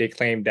 they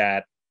claimed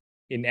that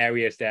in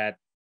areas that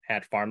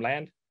had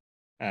farmland,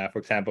 for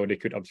example, they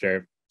could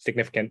observe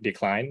significant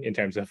decline in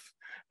terms of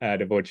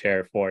the vote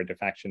share for the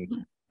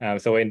faction.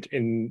 So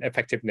in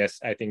effectiveness,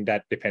 I think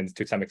that depends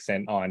to some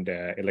extent on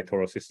the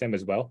electoral system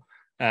as well.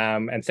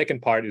 And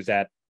second part is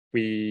that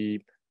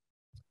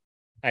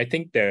I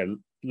think the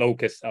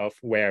locus of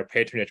where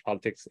patronage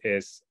politics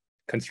is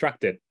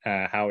constructed,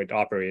 how it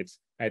operates,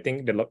 I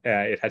think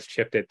it has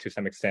shifted to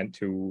some extent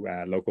to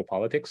local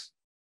politics.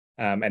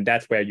 And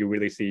that's where you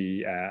really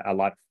see a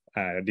lot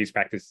these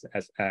practices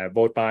as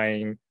vote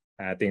buying,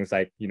 things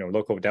like, you know,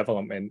 local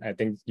development. I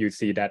think you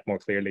see that more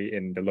clearly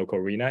in the local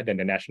arena than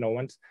the national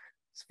ones.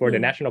 For the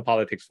national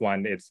politics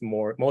one, it's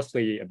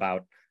mostly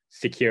about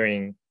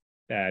securing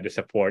the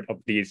support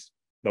of these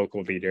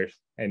local leaders,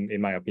 and in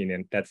my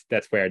opinion, that's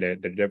where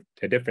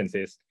the difference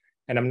is.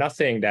 And I'm not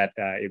saying that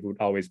it would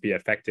always be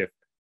effective,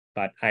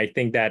 but I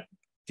think that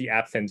the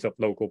absence of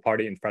local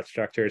party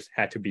infrastructures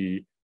had to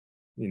be,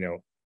 you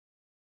know,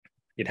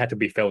 it had to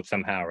be filled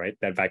somehow, right?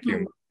 That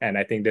vacuum. And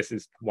I think this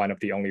is one of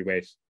the only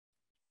ways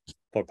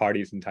for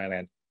parties in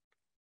Thailand.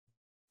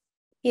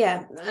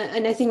 Yeah,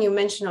 and I think you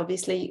mentioned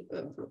obviously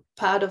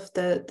part of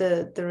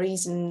the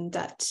reason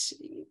that,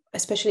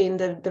 especially in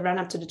the run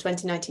up to the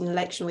 2019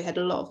 election, we had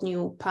a lot of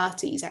new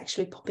parties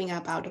actually popping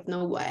up out of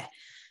nowhere.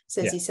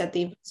 So as you said,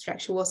 the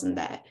infrastructure wasn't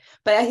there.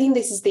 But I think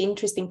this is the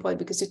interesting point,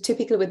 because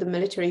typically with the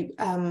military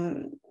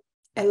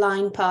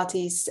aligned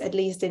parties, at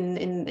least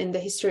in the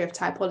history of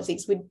Thai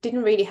politics, we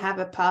didn't really have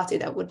a party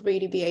that would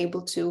really be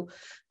able to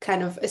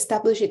kind of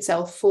establish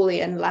itself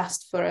fully and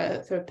last for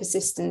a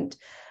persistent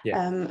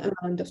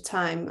amount of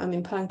time. I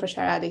mean, Palang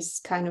Pracharat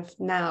is kind of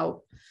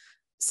now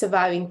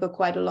surviving for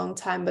quite a long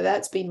time, but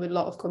that's been with a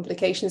lot of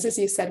complications, as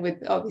you said, with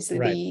obviously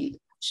the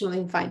national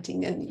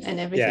infighting and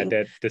everything.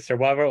 Yeah, the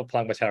survival of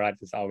Palang Pracharat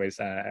has always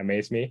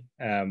amazed me.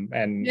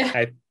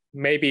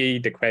 maybe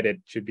the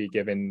credit should be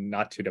given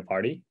not to the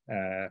party,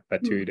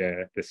 but to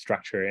the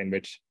structure in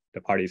which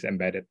the party is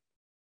embedded.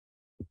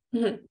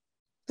 Mm-hmm.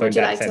 So in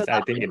that sense,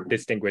 I think it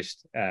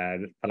distinguished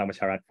Palang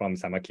Pracharat from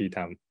Samakhi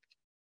Tham.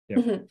 Yeah.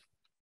 Mm-hmm.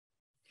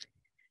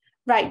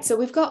 Right, so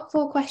we've got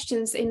 4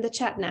 questions in the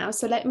chat now,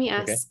 so let me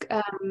ask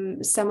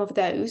some of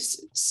those.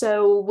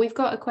 So we've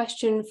got a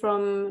question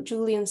from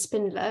Julian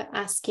Spindler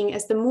asking,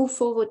 as the Move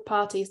Forward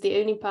Party is the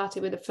only party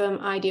with a firm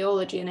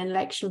ideology and an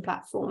election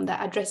platform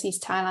that addresses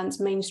Thailand's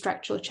main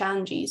structural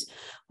challenges,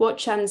 what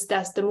chance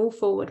does the Move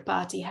Forward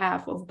Party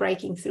have of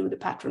breaking through the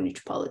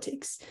patronage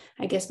politics?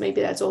 I guess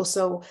maybe that's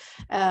also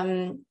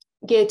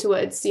geared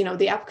towards,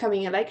 the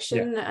upcoming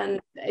election. Yeah. And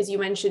as you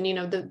mentioned,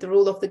 the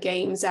rule of the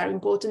games are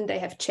important. They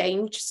have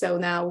changed. So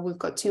now we've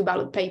got 2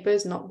 ballot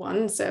papers, not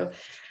 1. So,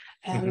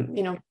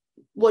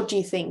 what do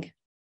you think?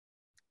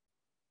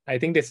 I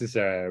think this is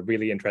a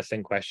really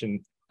interesting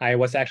question. I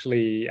was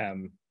actually,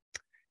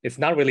 it's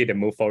not really the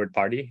Move Forward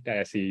Party that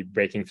I see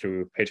breaking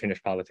through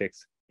patronage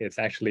politics. It's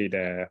actually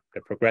the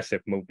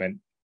progressive movement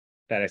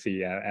that I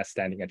see as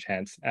standing a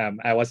chance.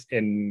 I was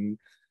in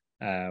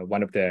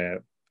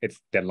it's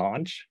the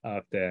launch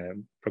of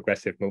the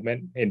progressive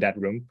movement. In that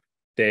room,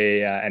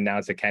 they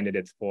announced the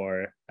candidates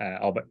for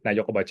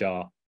Nayok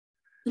Obajor.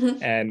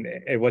 Mm-hmm. And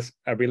it was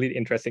a really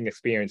interesting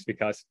experience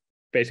because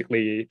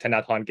basically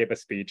Thanathorn gave a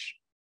speech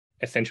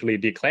essentially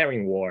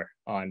declaring war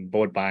on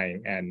vote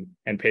buying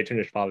and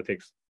patronage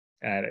politics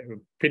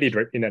pretty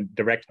in a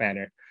direct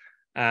manner.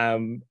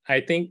 I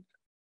think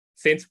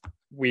since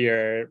we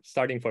are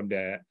starting from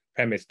the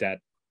premise that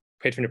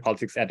patronage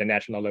politics at the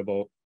national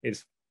level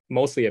is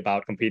mostly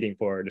about competing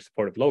for the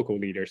support of local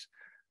leaders,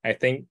 I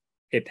think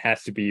it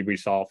has to be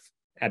resolved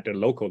at the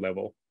local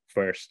level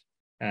first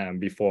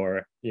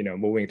before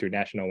moving to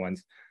national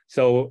ones.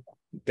 So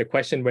the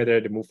question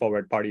whether the Move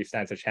Forward Party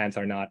stands a chance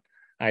or not,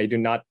 I do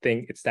not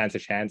think it stands a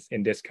chance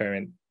in this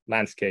current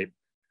landscape.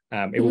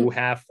 It will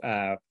have,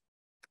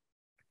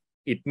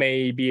 it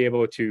may be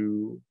able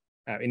to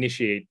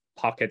initiate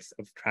pockets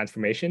of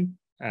transformation,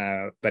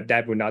 but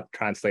that would not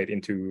translate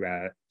into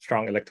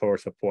strong electoral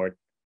support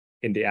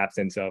in the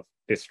absence of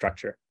this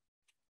structure.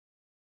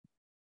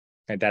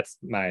 And that's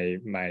my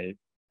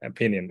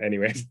opinion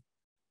anyways.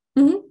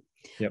 Mm-hmm.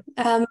 Yep.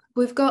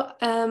 We've got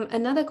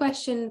another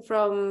question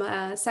from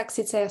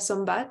Saksitsaya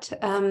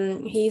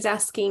Sombat. He's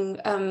asking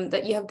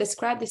that you have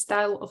described the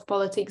style of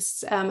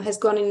politics has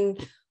gone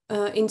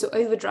into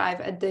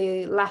overdrive at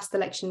the last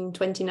election in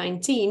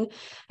 2019,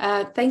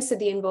 thanks to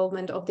the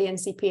involvement of the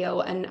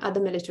NCPO and other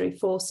military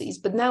forces.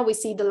 But now we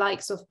see the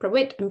likes of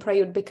Prawit and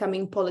Prayut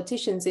becoming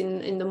politicians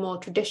in the more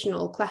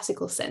traditional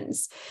classical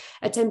sense,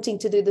 attempting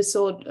to do the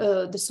sort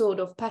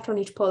of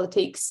patronage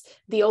politics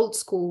the old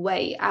school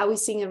way. Are we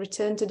seeing a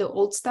return to the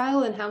old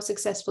style, and how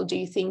successful do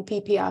you think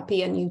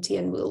PPRP and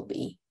UTN will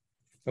be?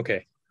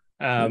 Okay.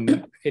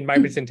 In my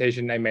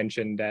presentation, I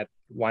mentioned that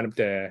one of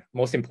the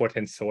most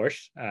important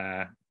source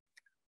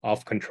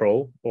of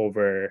control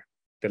over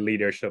the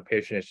leaders of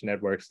patronage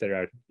networks that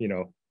are,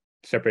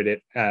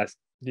 separated as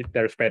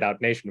that are spread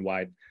out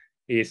nationwide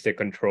is the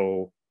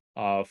control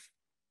of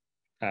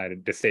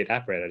the state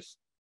apparatus.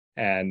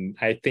 And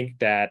I think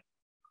that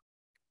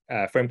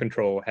firm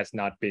control has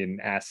not been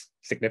as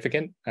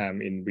significant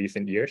in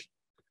recent years.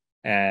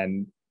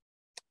 And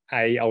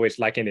I always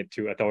liken it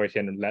to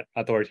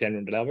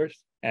authoritarian levers.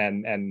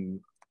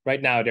 And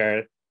right now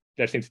there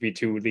seems to be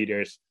 2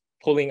 leaders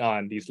pulling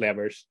on these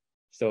levers.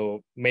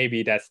 So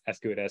maybe that's as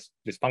good as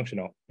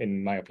dysfunctional,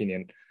 in my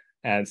opinion.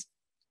 And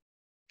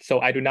so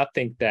I do not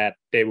think that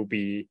they will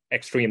be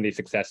extremely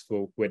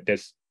successful with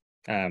this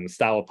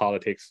style of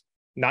politics,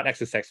 not as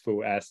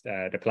successful as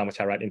the Palang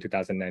Pracharat in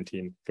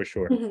 2019, for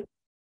sure. Mm-hmm.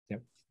 Yeah.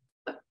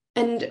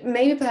 And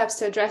maybe perhaps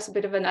to address a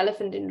bit of an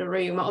elephant in the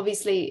room,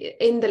 obviously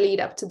in the lead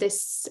up to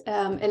this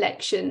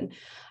election,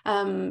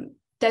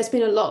 there's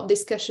been a lot of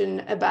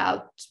discussion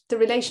about the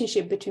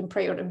relationship between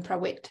Prayut and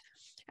Prawit.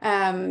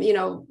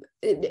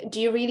 Do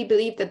you really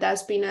believe that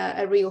there's been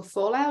a real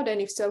fallout? And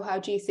if so, how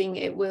do you think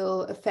it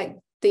will affect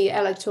the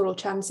electoral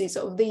chances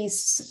of these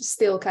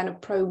still kind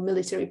of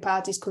pro-military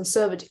parties,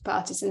 conservative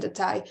parties in the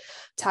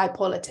Thai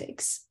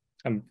politics?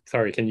 I'm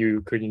sorry, could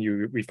you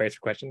rephrase the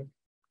question?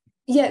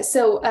 Yeah,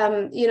 so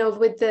in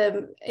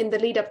the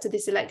lead up to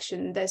this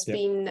election, there's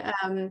been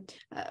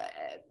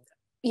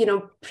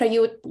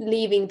Prayut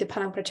leaving the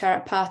Palang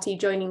Pracharat party,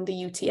 joining the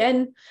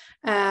UTN.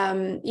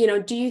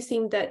 Do you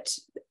think that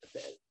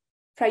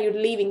Prayut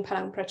leaving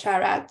Palang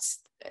Pracharat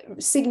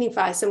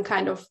signifies some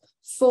kind of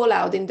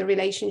fallout in the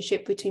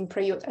relationship between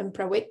Prayut and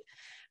Prawit,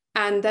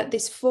 and that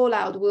this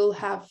fallout will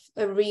have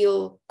a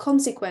real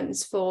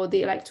consequence for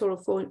the electoral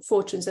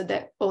fortunes,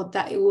 or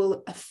that it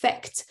will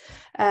affect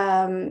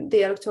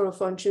the electoral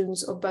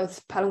fortunes of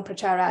both Palang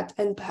Pracharat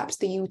and perhaps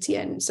the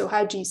UTN? So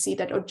how do you see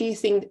that? Or do you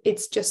think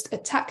it's just a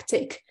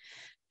tactic?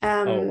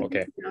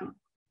 Okay.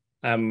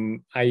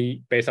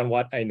 Based on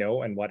what I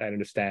know and what I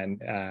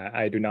understand,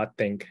 I do not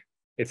think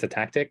it's a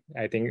tactic.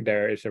 I think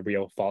there is a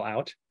real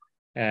fallout.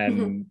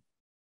 And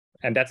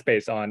that's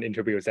based on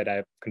interviews that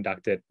I've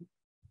conducted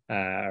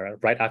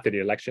right after the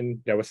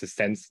election, there was a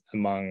sense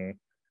among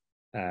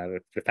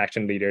the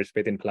faction leaders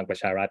within Palang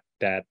Pracharat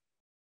that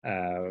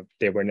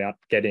they were not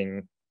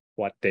getting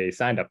what they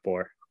signed up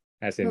for,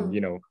 as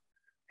in,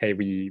 hey,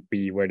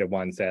 we were the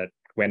ones that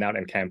went out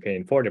and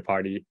campaigned for the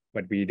party,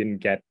 but we didn't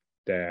get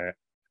the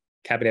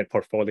cabinet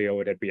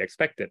portfolio that we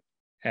expected.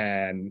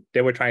 And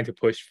they were trying to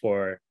push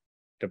for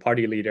the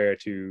party leader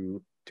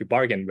to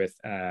bargain with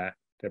the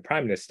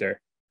prime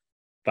minister,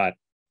 but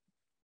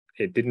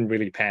it didn't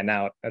really pan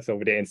out. So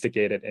they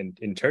instigated an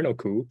internal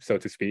coup, so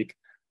to speak,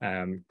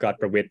 got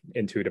Prawit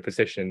into the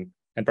position.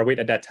 And Prawit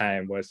at that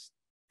time was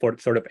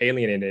sort of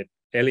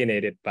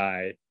alienated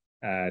by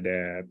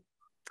Prayut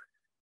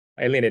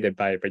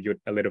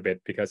a little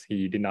bit, because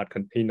he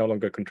no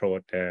longer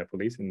controlled the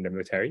police and the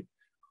military.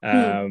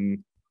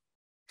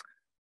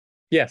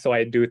 Yeah, so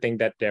I do think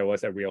that there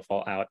was a real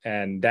fallout,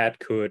 and that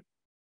could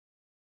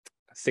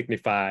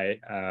signify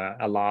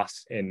a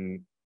loss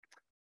in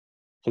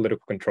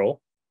political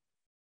control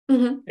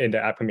in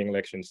the upcoming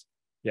elections.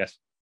 Yes.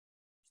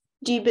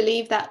 Do you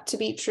believe that to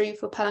be true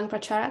for Palang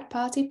Pracharat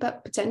party,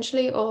 but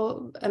potentially,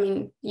 or I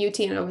mean,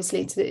 UTN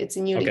obviously it's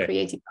a newly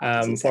created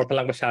party. For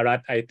Palang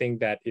Pracharat, I think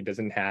that it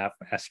doesn't have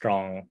a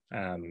strong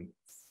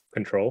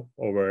control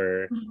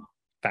over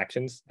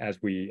factions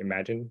as we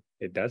imagine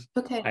it does.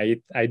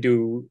 Okay.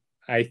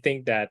 I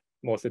think that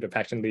most of the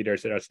faction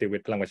leaders that are still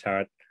with Palang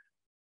Pracharat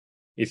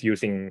is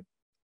using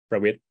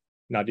Prawit,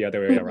 not the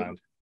other way around.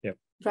 Yep.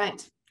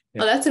 Right.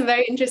 Well, that's a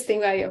very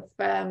interesting way of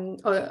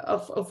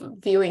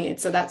viewing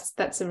it. So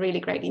that's a really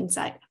great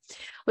insight.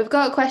 We've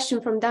got a question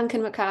from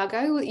Duncan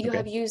McCargo. You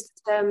have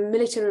used the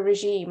military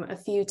regime a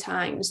few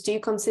times. Do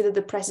you consider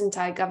the present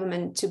Thai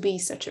government to be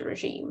such a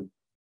regime?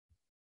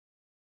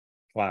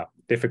 Wow,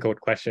 difficult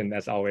question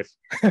as always.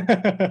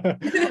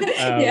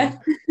 Yeah.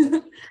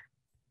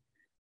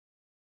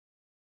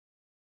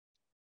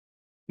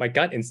 My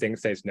gut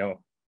instinct says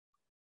no.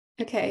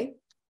 Okay.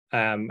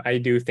 I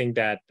do think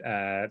that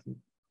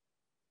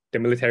the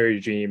military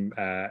regime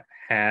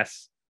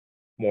has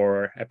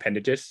more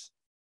appendages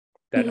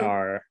that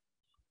are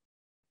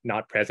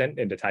not present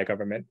in the Thai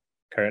government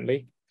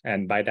currently.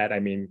 And by that, I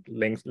mean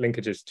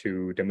linkages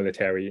to the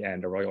military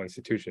and the royal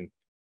institution.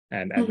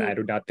 And I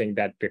do not think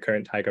that the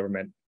current Thai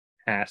government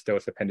has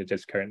those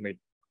appendages currently.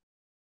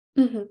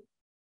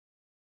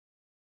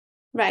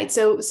 Right.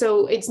 So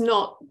it's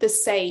not the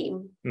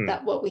same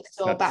that what we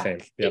saw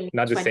back in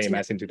not the same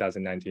as in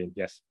 2019.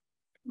 Yes.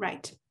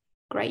 Right.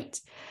 Great.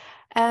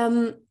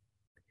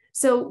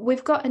 So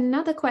we've got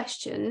another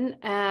question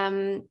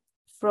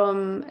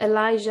from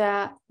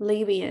Elijah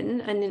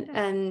Levian,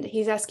 and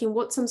he's asking,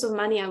 what sums of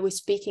money are we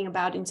speaking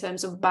about in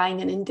terms of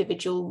buying an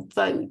individual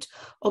vote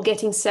or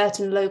getting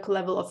certain local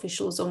level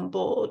officials on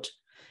board?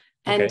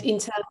 And in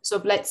terms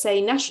of, let's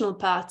say, national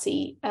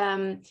party,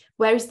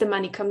 where is the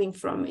money coming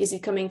from? Is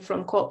it coming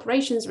from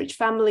corporations, rich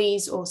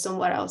families, or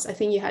somewhere else? I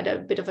think you had a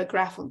bit of a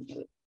graph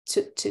to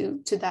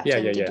that.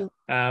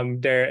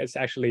 There is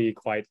actually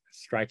quite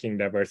striking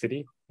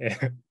diversity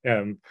based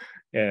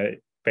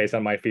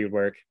on my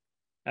fieldwork.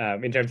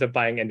 In terms of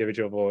buying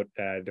individual vote,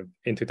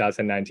 in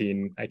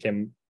 2019, I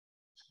came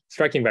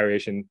striking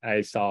variation.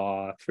 I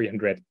saw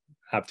 300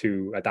 up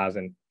to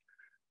 1,000.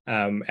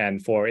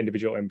 And for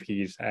individual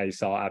MPs, I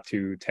saw up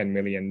to 10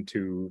 million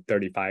to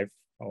 35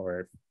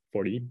 or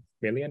 40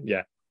 million.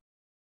 Yeah.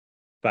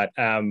 But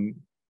in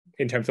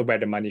terms of where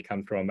the money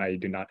comes from, I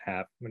do not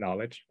have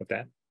knowledge of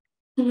that.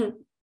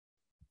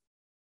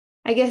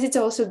 I guess it's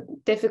also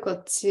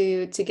difficult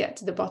to get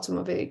to the bottom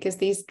of it, because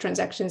these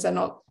transactions are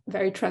not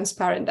very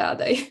transparent, are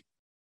they?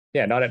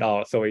 Yeah, not at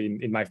all. So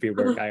in my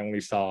fieldwork, I only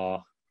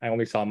saw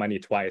money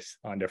twice,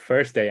 on the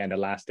first day and the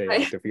last day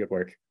of the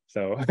fieldwork.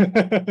 So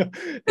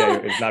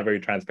it's not very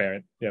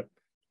transparent. Yep.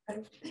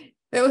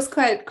 That was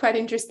quite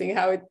interesting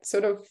how it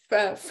sort of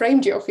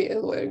framed your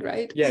fieldwork,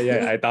 right?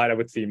 Yeah. I thought I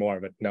would see more,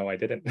 but no, I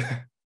didn't.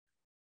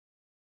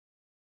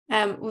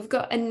 We've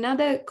got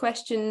another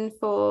question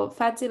for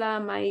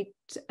Fadzila Mait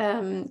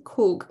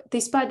Kug.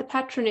 Despite the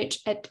patronage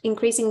at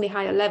increasingly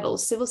higher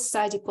levels, civil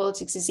society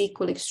politics is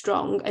equally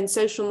strong and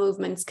social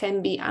movements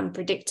can be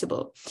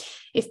unpredictable.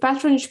 If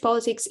patronage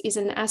politics is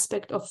an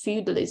aspect of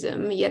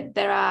feudalism, yet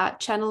there are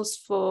channels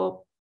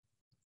for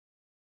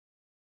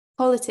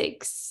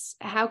politics,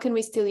 how can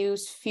we still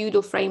use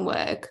feudal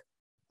framework?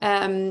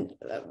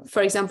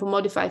 For example,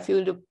 modify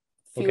feudalism.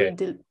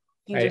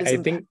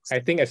 I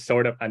think I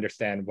sort of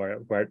understand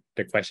where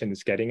the question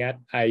is getting at.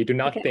 I do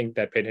not think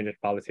that patronage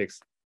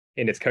politics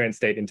in its current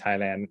state in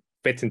Thailand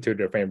fits into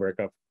the framework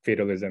of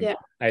feudalism. Yeah.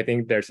 I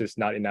think there's just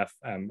not enough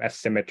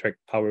asymmetric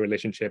power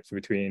relationships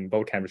between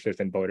both canvassers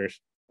and voters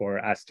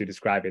for us to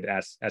describe it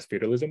as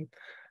feudalism.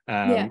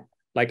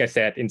 Like I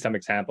said, in some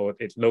examples,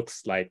 it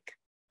looks like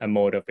a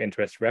mode of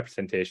interest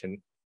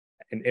representation,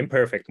 an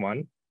imperfect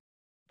one,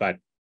 but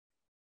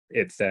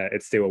it's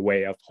still a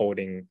way of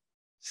holding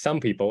some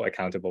people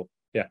accountable.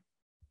 Yeah.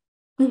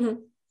 We've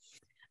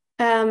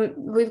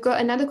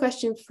got another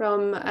question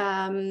from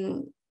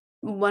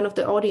one of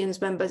the audience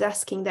members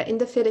asking that in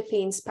the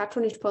Philippines,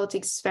 patronage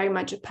politics is very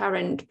much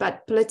apparent,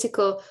 but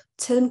political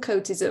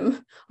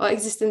turncoatism or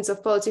existence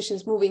of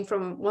politicians moving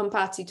from one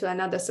party to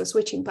another, so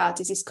switching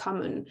parties, is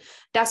common.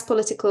 Does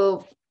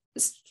political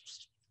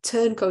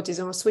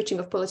turncoatism or switching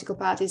of political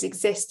parties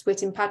exist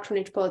within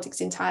patronage politics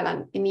in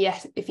Thailand? And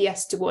yes, if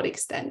yes, to what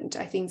extent?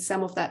 I think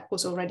some of that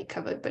was already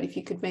covered, but if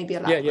you could maybe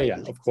elaborate. Yeah,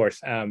 of course.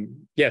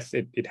 Yes,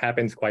 it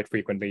happens quite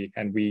frequently,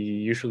 and we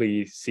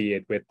usually see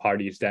it with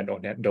parties that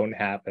don't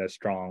have a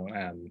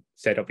strong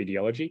set of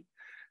ideology.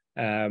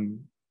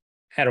 And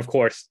of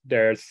course,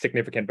 there's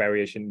significant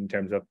variation in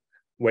terms of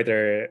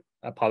whether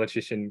a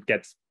politician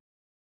gets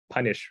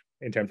punished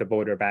in terms of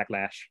voter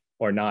backlash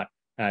or not,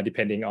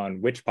 depending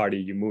on which party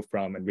you move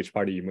from and which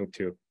party you move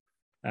to.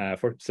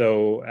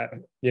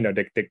 The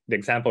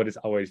example that's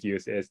always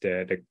used is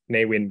the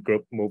Nawin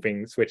group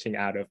switching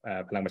out of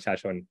Palang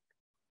Prachachon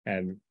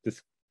and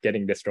just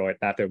getting destroyed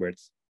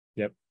afterwards.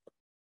 Yep.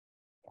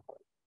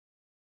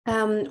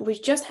 We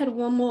just had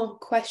one more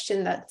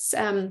question that's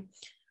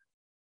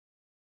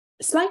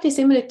slightly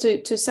similar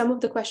to some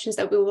of the questions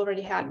that we've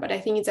already had, but I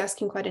think it's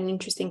asking quite an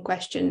interesting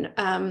question.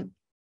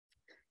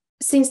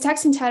 Since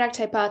Thaksin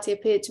Thai Party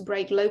appeared to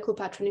break local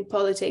patronage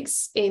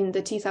politics in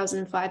the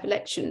 2005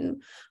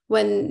 election,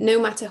 when no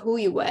matter who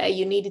you were,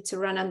 you needed to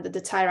run under the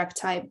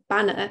Thai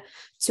banner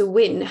to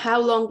win, how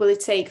long will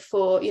it take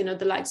for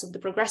the likes of the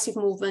Progressive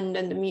Movement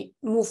and the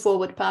Move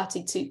Forward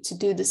Party to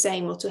do the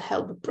same or to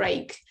help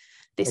break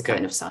this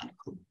kind of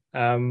cycle?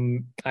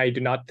 I do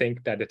not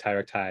think that the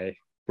Thai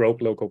broke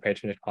local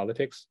patronage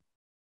politics.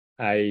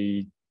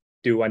 I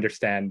do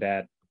understand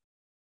that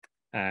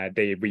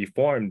they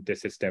reformed the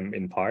system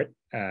in part.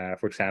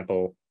 For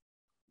example,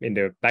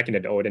 back in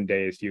the olden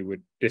days, you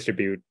would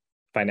distribute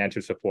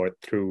financial support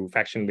through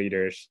faction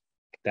leaders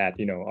that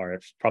are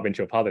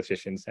provincial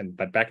politicians,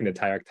 but back in the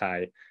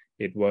Thai,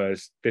 it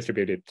was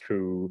distributed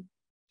through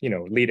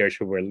leaders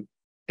who were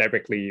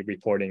directly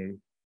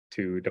reporting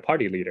to the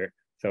party leader.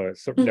 So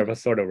there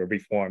was sort of a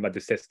reform of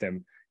the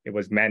system. It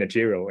was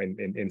managerial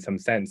in some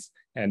sense,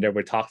 and there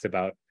were talks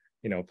about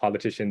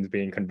politicians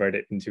being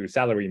converted into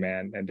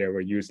salaryman, and they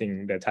were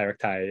using the Thai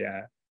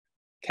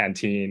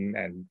canteen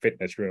and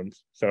fitness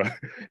rooms. So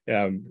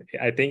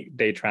I think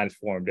they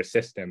transformed the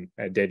system.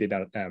 They did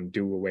not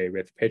do away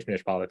with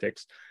patronage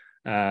politics.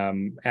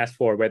 As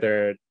for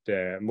whether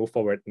the Move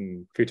Forward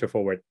and Future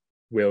Forward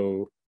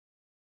will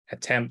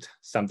attempt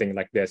something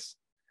like this,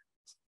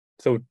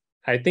 so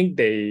I think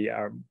they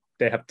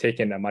have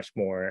taken a much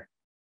more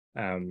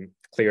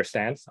clear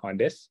stance on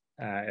this,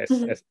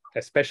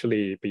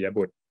 especially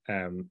Piyabut.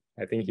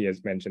 I think he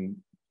has mentioned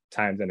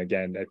times and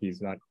again that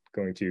he's not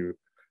going to,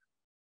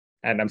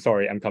 and I'm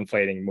sorry, I'm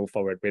conflating Move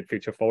Forward with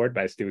Future Forward,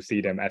 but I still see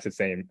them as the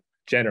same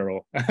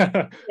general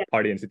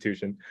party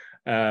institution.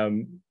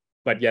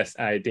 But yes,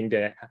 I think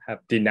they have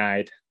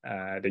denied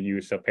the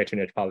use of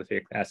patronage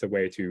politics as a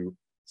way to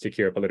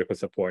secure political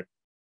support.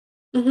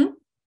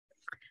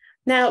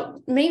 Now,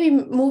 maybe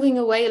moving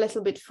away a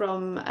little bit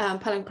from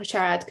Palang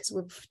Pracharat, because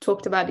we've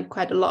talked about it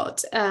quite a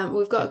lot.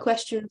 We've got a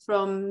question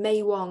from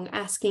Mei Wong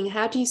asking,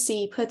 how do you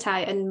see Pheu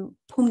Thai and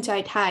Phum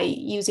Chai Thai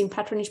using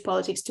patronage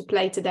politics to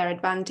play to their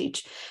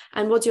advantage?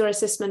 And what's your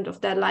assessment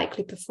of their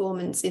likely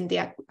performance in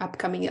the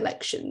upcoming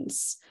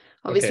elections?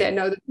 Obviously, I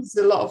know that there's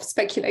a lot of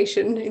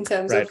speculation in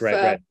terms of...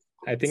 Right.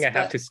 I think I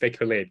have to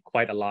speculate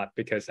quite a lot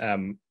because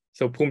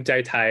so Phum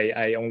Chai Thai,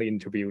 I only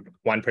interviewed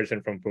one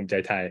person from Phum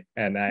Chai Thai,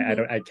 and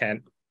I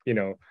can't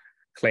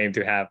claim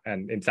to have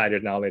an insider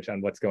knowledge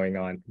on what's going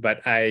on. But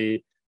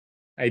I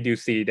do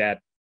see that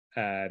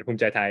Phum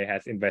Chai Thai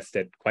has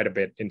invested quite a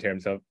bit in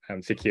terms of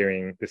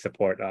securing the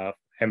support of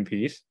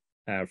MPs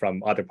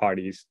from other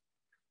parties.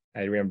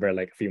 I remember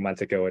like a few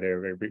months ago, they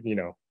were,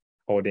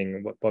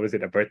 holding, what was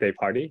it, a birthday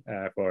party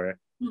for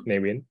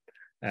Nawin,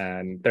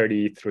 and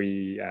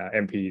 33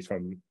 MPs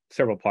from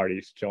several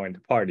parties joined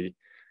the party.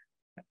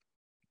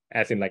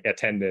 As in like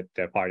attended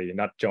the party,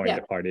 not joined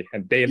the party.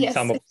 And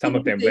some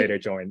of them later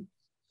joined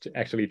the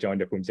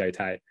Phum Chai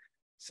Thai.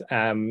 So,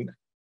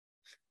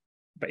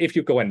 but if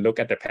you go and look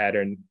at the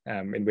pattern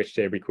in which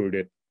they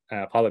recruited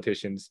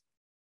politicians,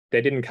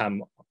 they didn't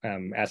come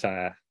as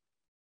a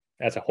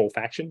whole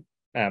faction.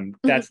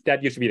 That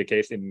used to be the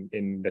case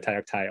in the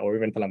Thai or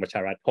even Palang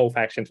Pracharat. Whole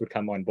factions would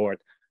come on board,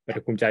 but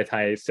the Phum Chai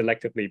Thai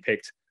selectively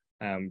picked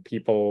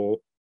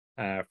people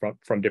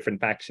from different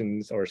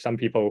factions, or some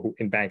people who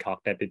in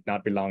Bangkok that did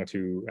not belong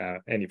to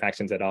any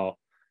factions at all.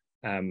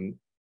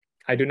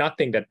 I do not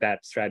think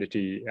that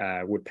strategy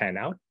would pan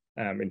out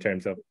in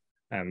terms of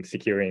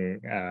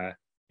securing,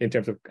 in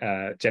terms of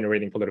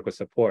generating political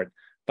support.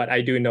 But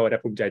I do know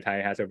that Phum Chai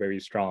Thai has a very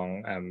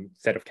strong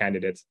set of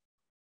candidates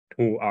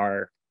who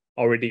are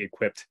already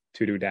equipped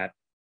to do that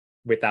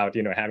without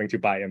having to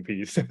buy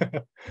MPs.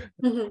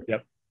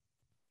 Yep.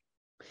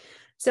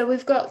 So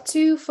we've got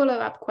two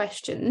follow-up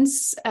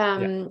questions.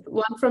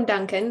 One from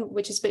Duncan,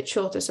 which is a bit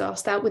shorter, so I'll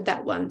start with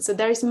that one. So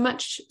there is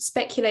much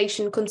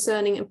speculation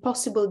concerning a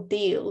possible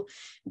deal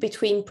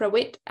between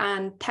Prawit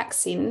and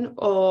Thaksin,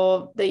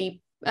 or the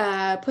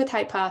Pheu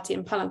Thai party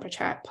and Palang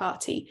Pracharat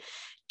party.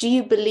 do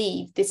you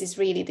believe this is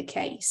really the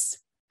case?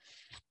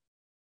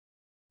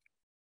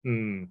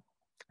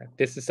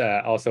 This is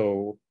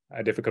also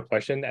a difficult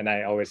question, and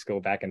I always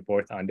go back and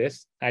forth on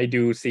this. I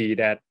do see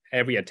that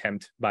every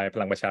attempt by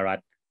Palang Pracharat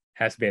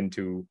has been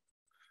to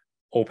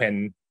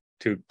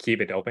keep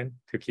it open,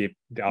 to keep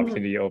the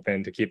opportunity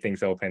open, to keep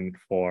things open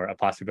for a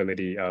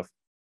possibility of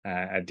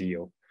a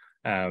deal.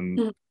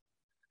 And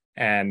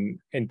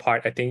in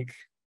part, I think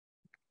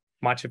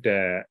much of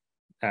the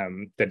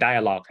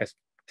dialogue has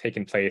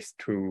taken place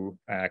through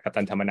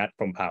Kaptan Thamarat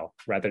from PAO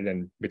rather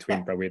than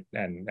between Prawit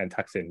and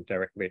Thaksin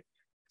directly.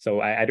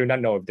 So I do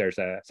not know if there's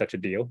such a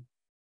deal.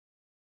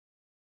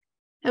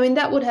 I mean,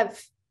 that would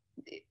have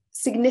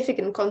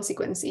significant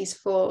consequences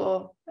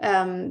for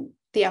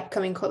the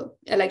upcoming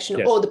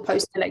election or the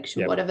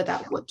post-election, whatever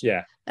that would.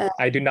 Yeah,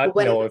 I do not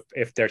know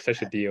if there's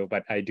such a deal,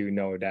 but I do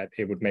know that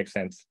it would make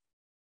sense.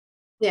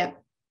 Yeah.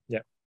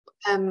 Yeah.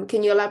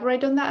 Can you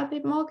elaborate on that a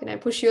bit more? Can I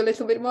push you a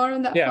little bit more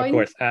on that point? Yeah, of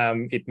course.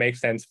 It makes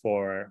sense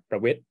for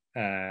Prawit,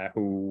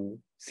 who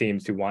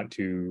seems to want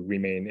to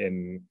remain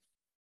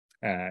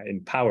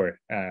in power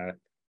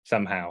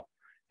somehow,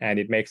 and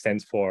it makes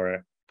sense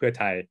for Pheu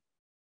Thai,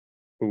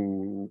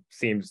 who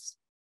seems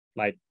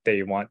like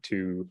they want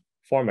to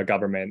form a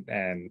government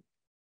and,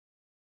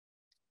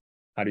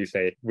 how do you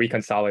say,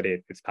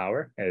 reconsolidate its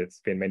power. It's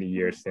been many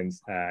years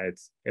since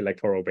its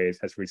electoral base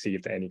has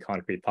received any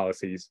concrete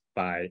policies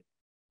by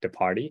the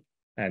party.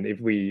 And if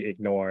we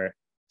ignore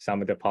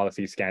some of the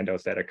policy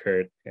scandals that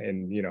occurred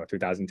in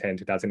 2010,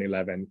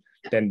 2011,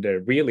 then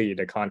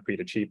the concrete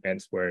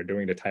achievements were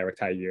during the Thai Rak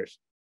Thai years.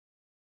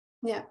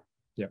 Yeah.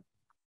 Yeah.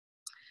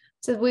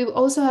 So we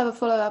also have a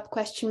follow-up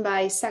question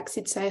by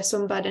Saksit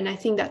Sayasombad, and I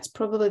think that's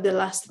probably the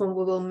last one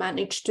we will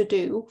manage to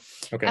do.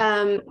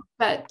 Okay.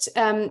 But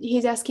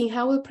he's asking,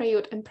 how will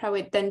Prayut and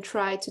Prawit then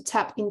try to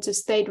tap into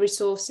state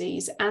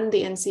resources and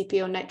the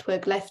NCPO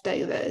network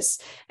leftovers,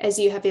 as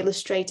you have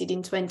illustrated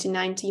in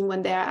 2019,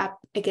 when they are up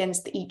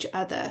against each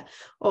other?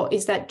 Or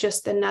is that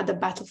just another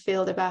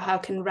battlefield about how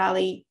can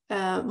rally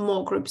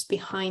more groups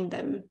behind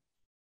them?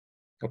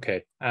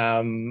 Okay.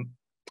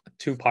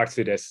 Two parts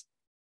to this.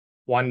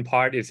 One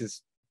part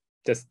is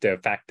just the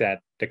fact that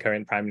the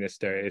current prime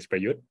minister is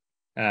Prayut,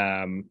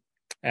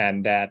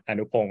 and that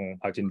Anupong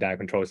Paujinda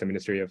controls the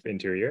Ministry of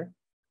Interior.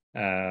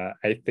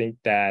 I think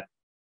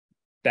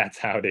that's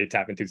how they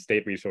tap into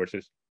state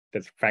resources,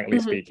 that's frankly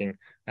speaking.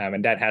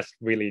 And that has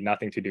really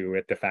nothing to do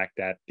with the fact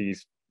that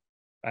these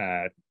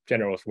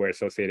generals were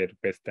associated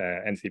with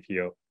the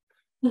NCPO.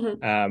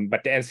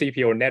 But the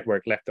NCPO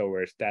network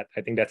leftovers, that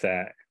I think that's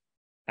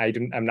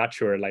I'm not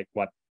sure like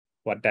what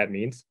that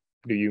means.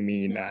 Do you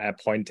mean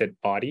appointed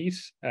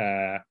bodies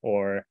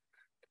or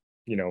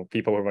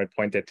people who were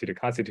appointed to the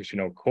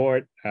Constitutional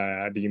Court?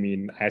 Do you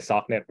mean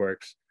ISOC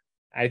networks?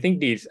 I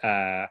think these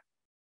are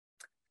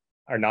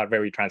not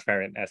very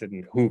transparent as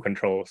in who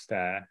controls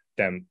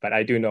them. But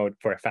I do know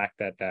for a fact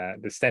that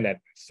the Senate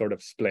sort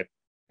of split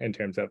in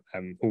terms of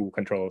who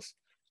controls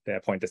the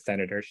appointed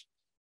senators.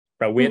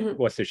 Prawit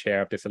was the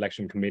chair of the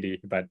selection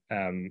committee, but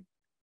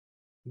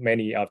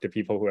many of the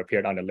people who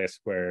appeared on the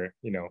list were,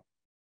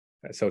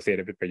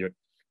 associated with Prayut.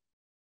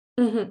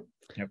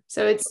 Yep.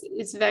 So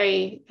it's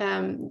very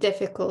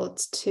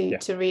difficult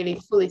to really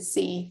fully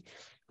see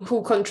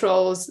who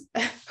controls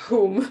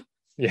whom,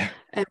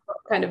 and what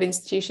kind of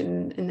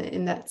institution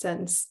in that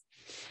sense.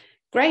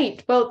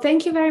 Great. Well,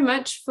 thank you very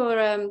much for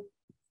an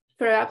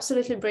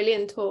absolutely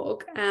brilliant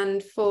talk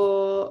and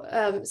for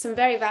some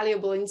very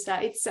valuable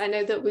insights. I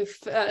know that we've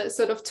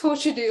sort of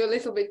tortured you a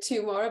little bit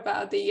too more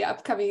about the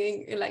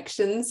upcoming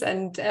elections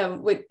and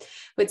with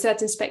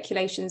certain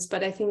speculations,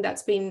 but I think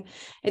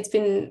it's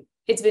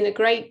been a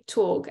great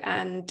talk,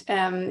 and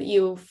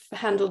you've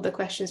handled the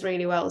questions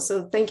really well.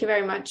 So thank you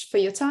very much for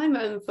your time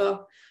and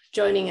for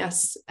joining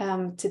us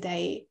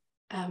today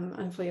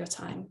and for your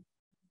time.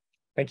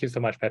 Thank you so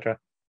much, Petra.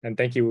 And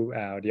thank you,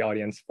 the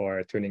audience,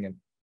 for tuning in.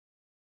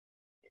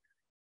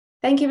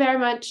 Thank you very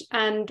much.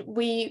 And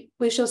we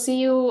shall see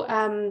you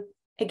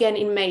again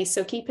in May.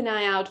 So keep an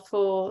eye out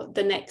for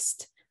the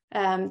next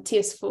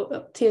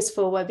TS4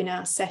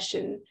 webinar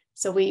session.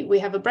 So we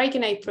have a break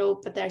in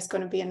April, but there's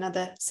going to be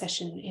another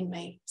session in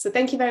May. So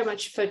thank you very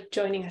much for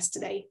joining us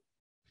today.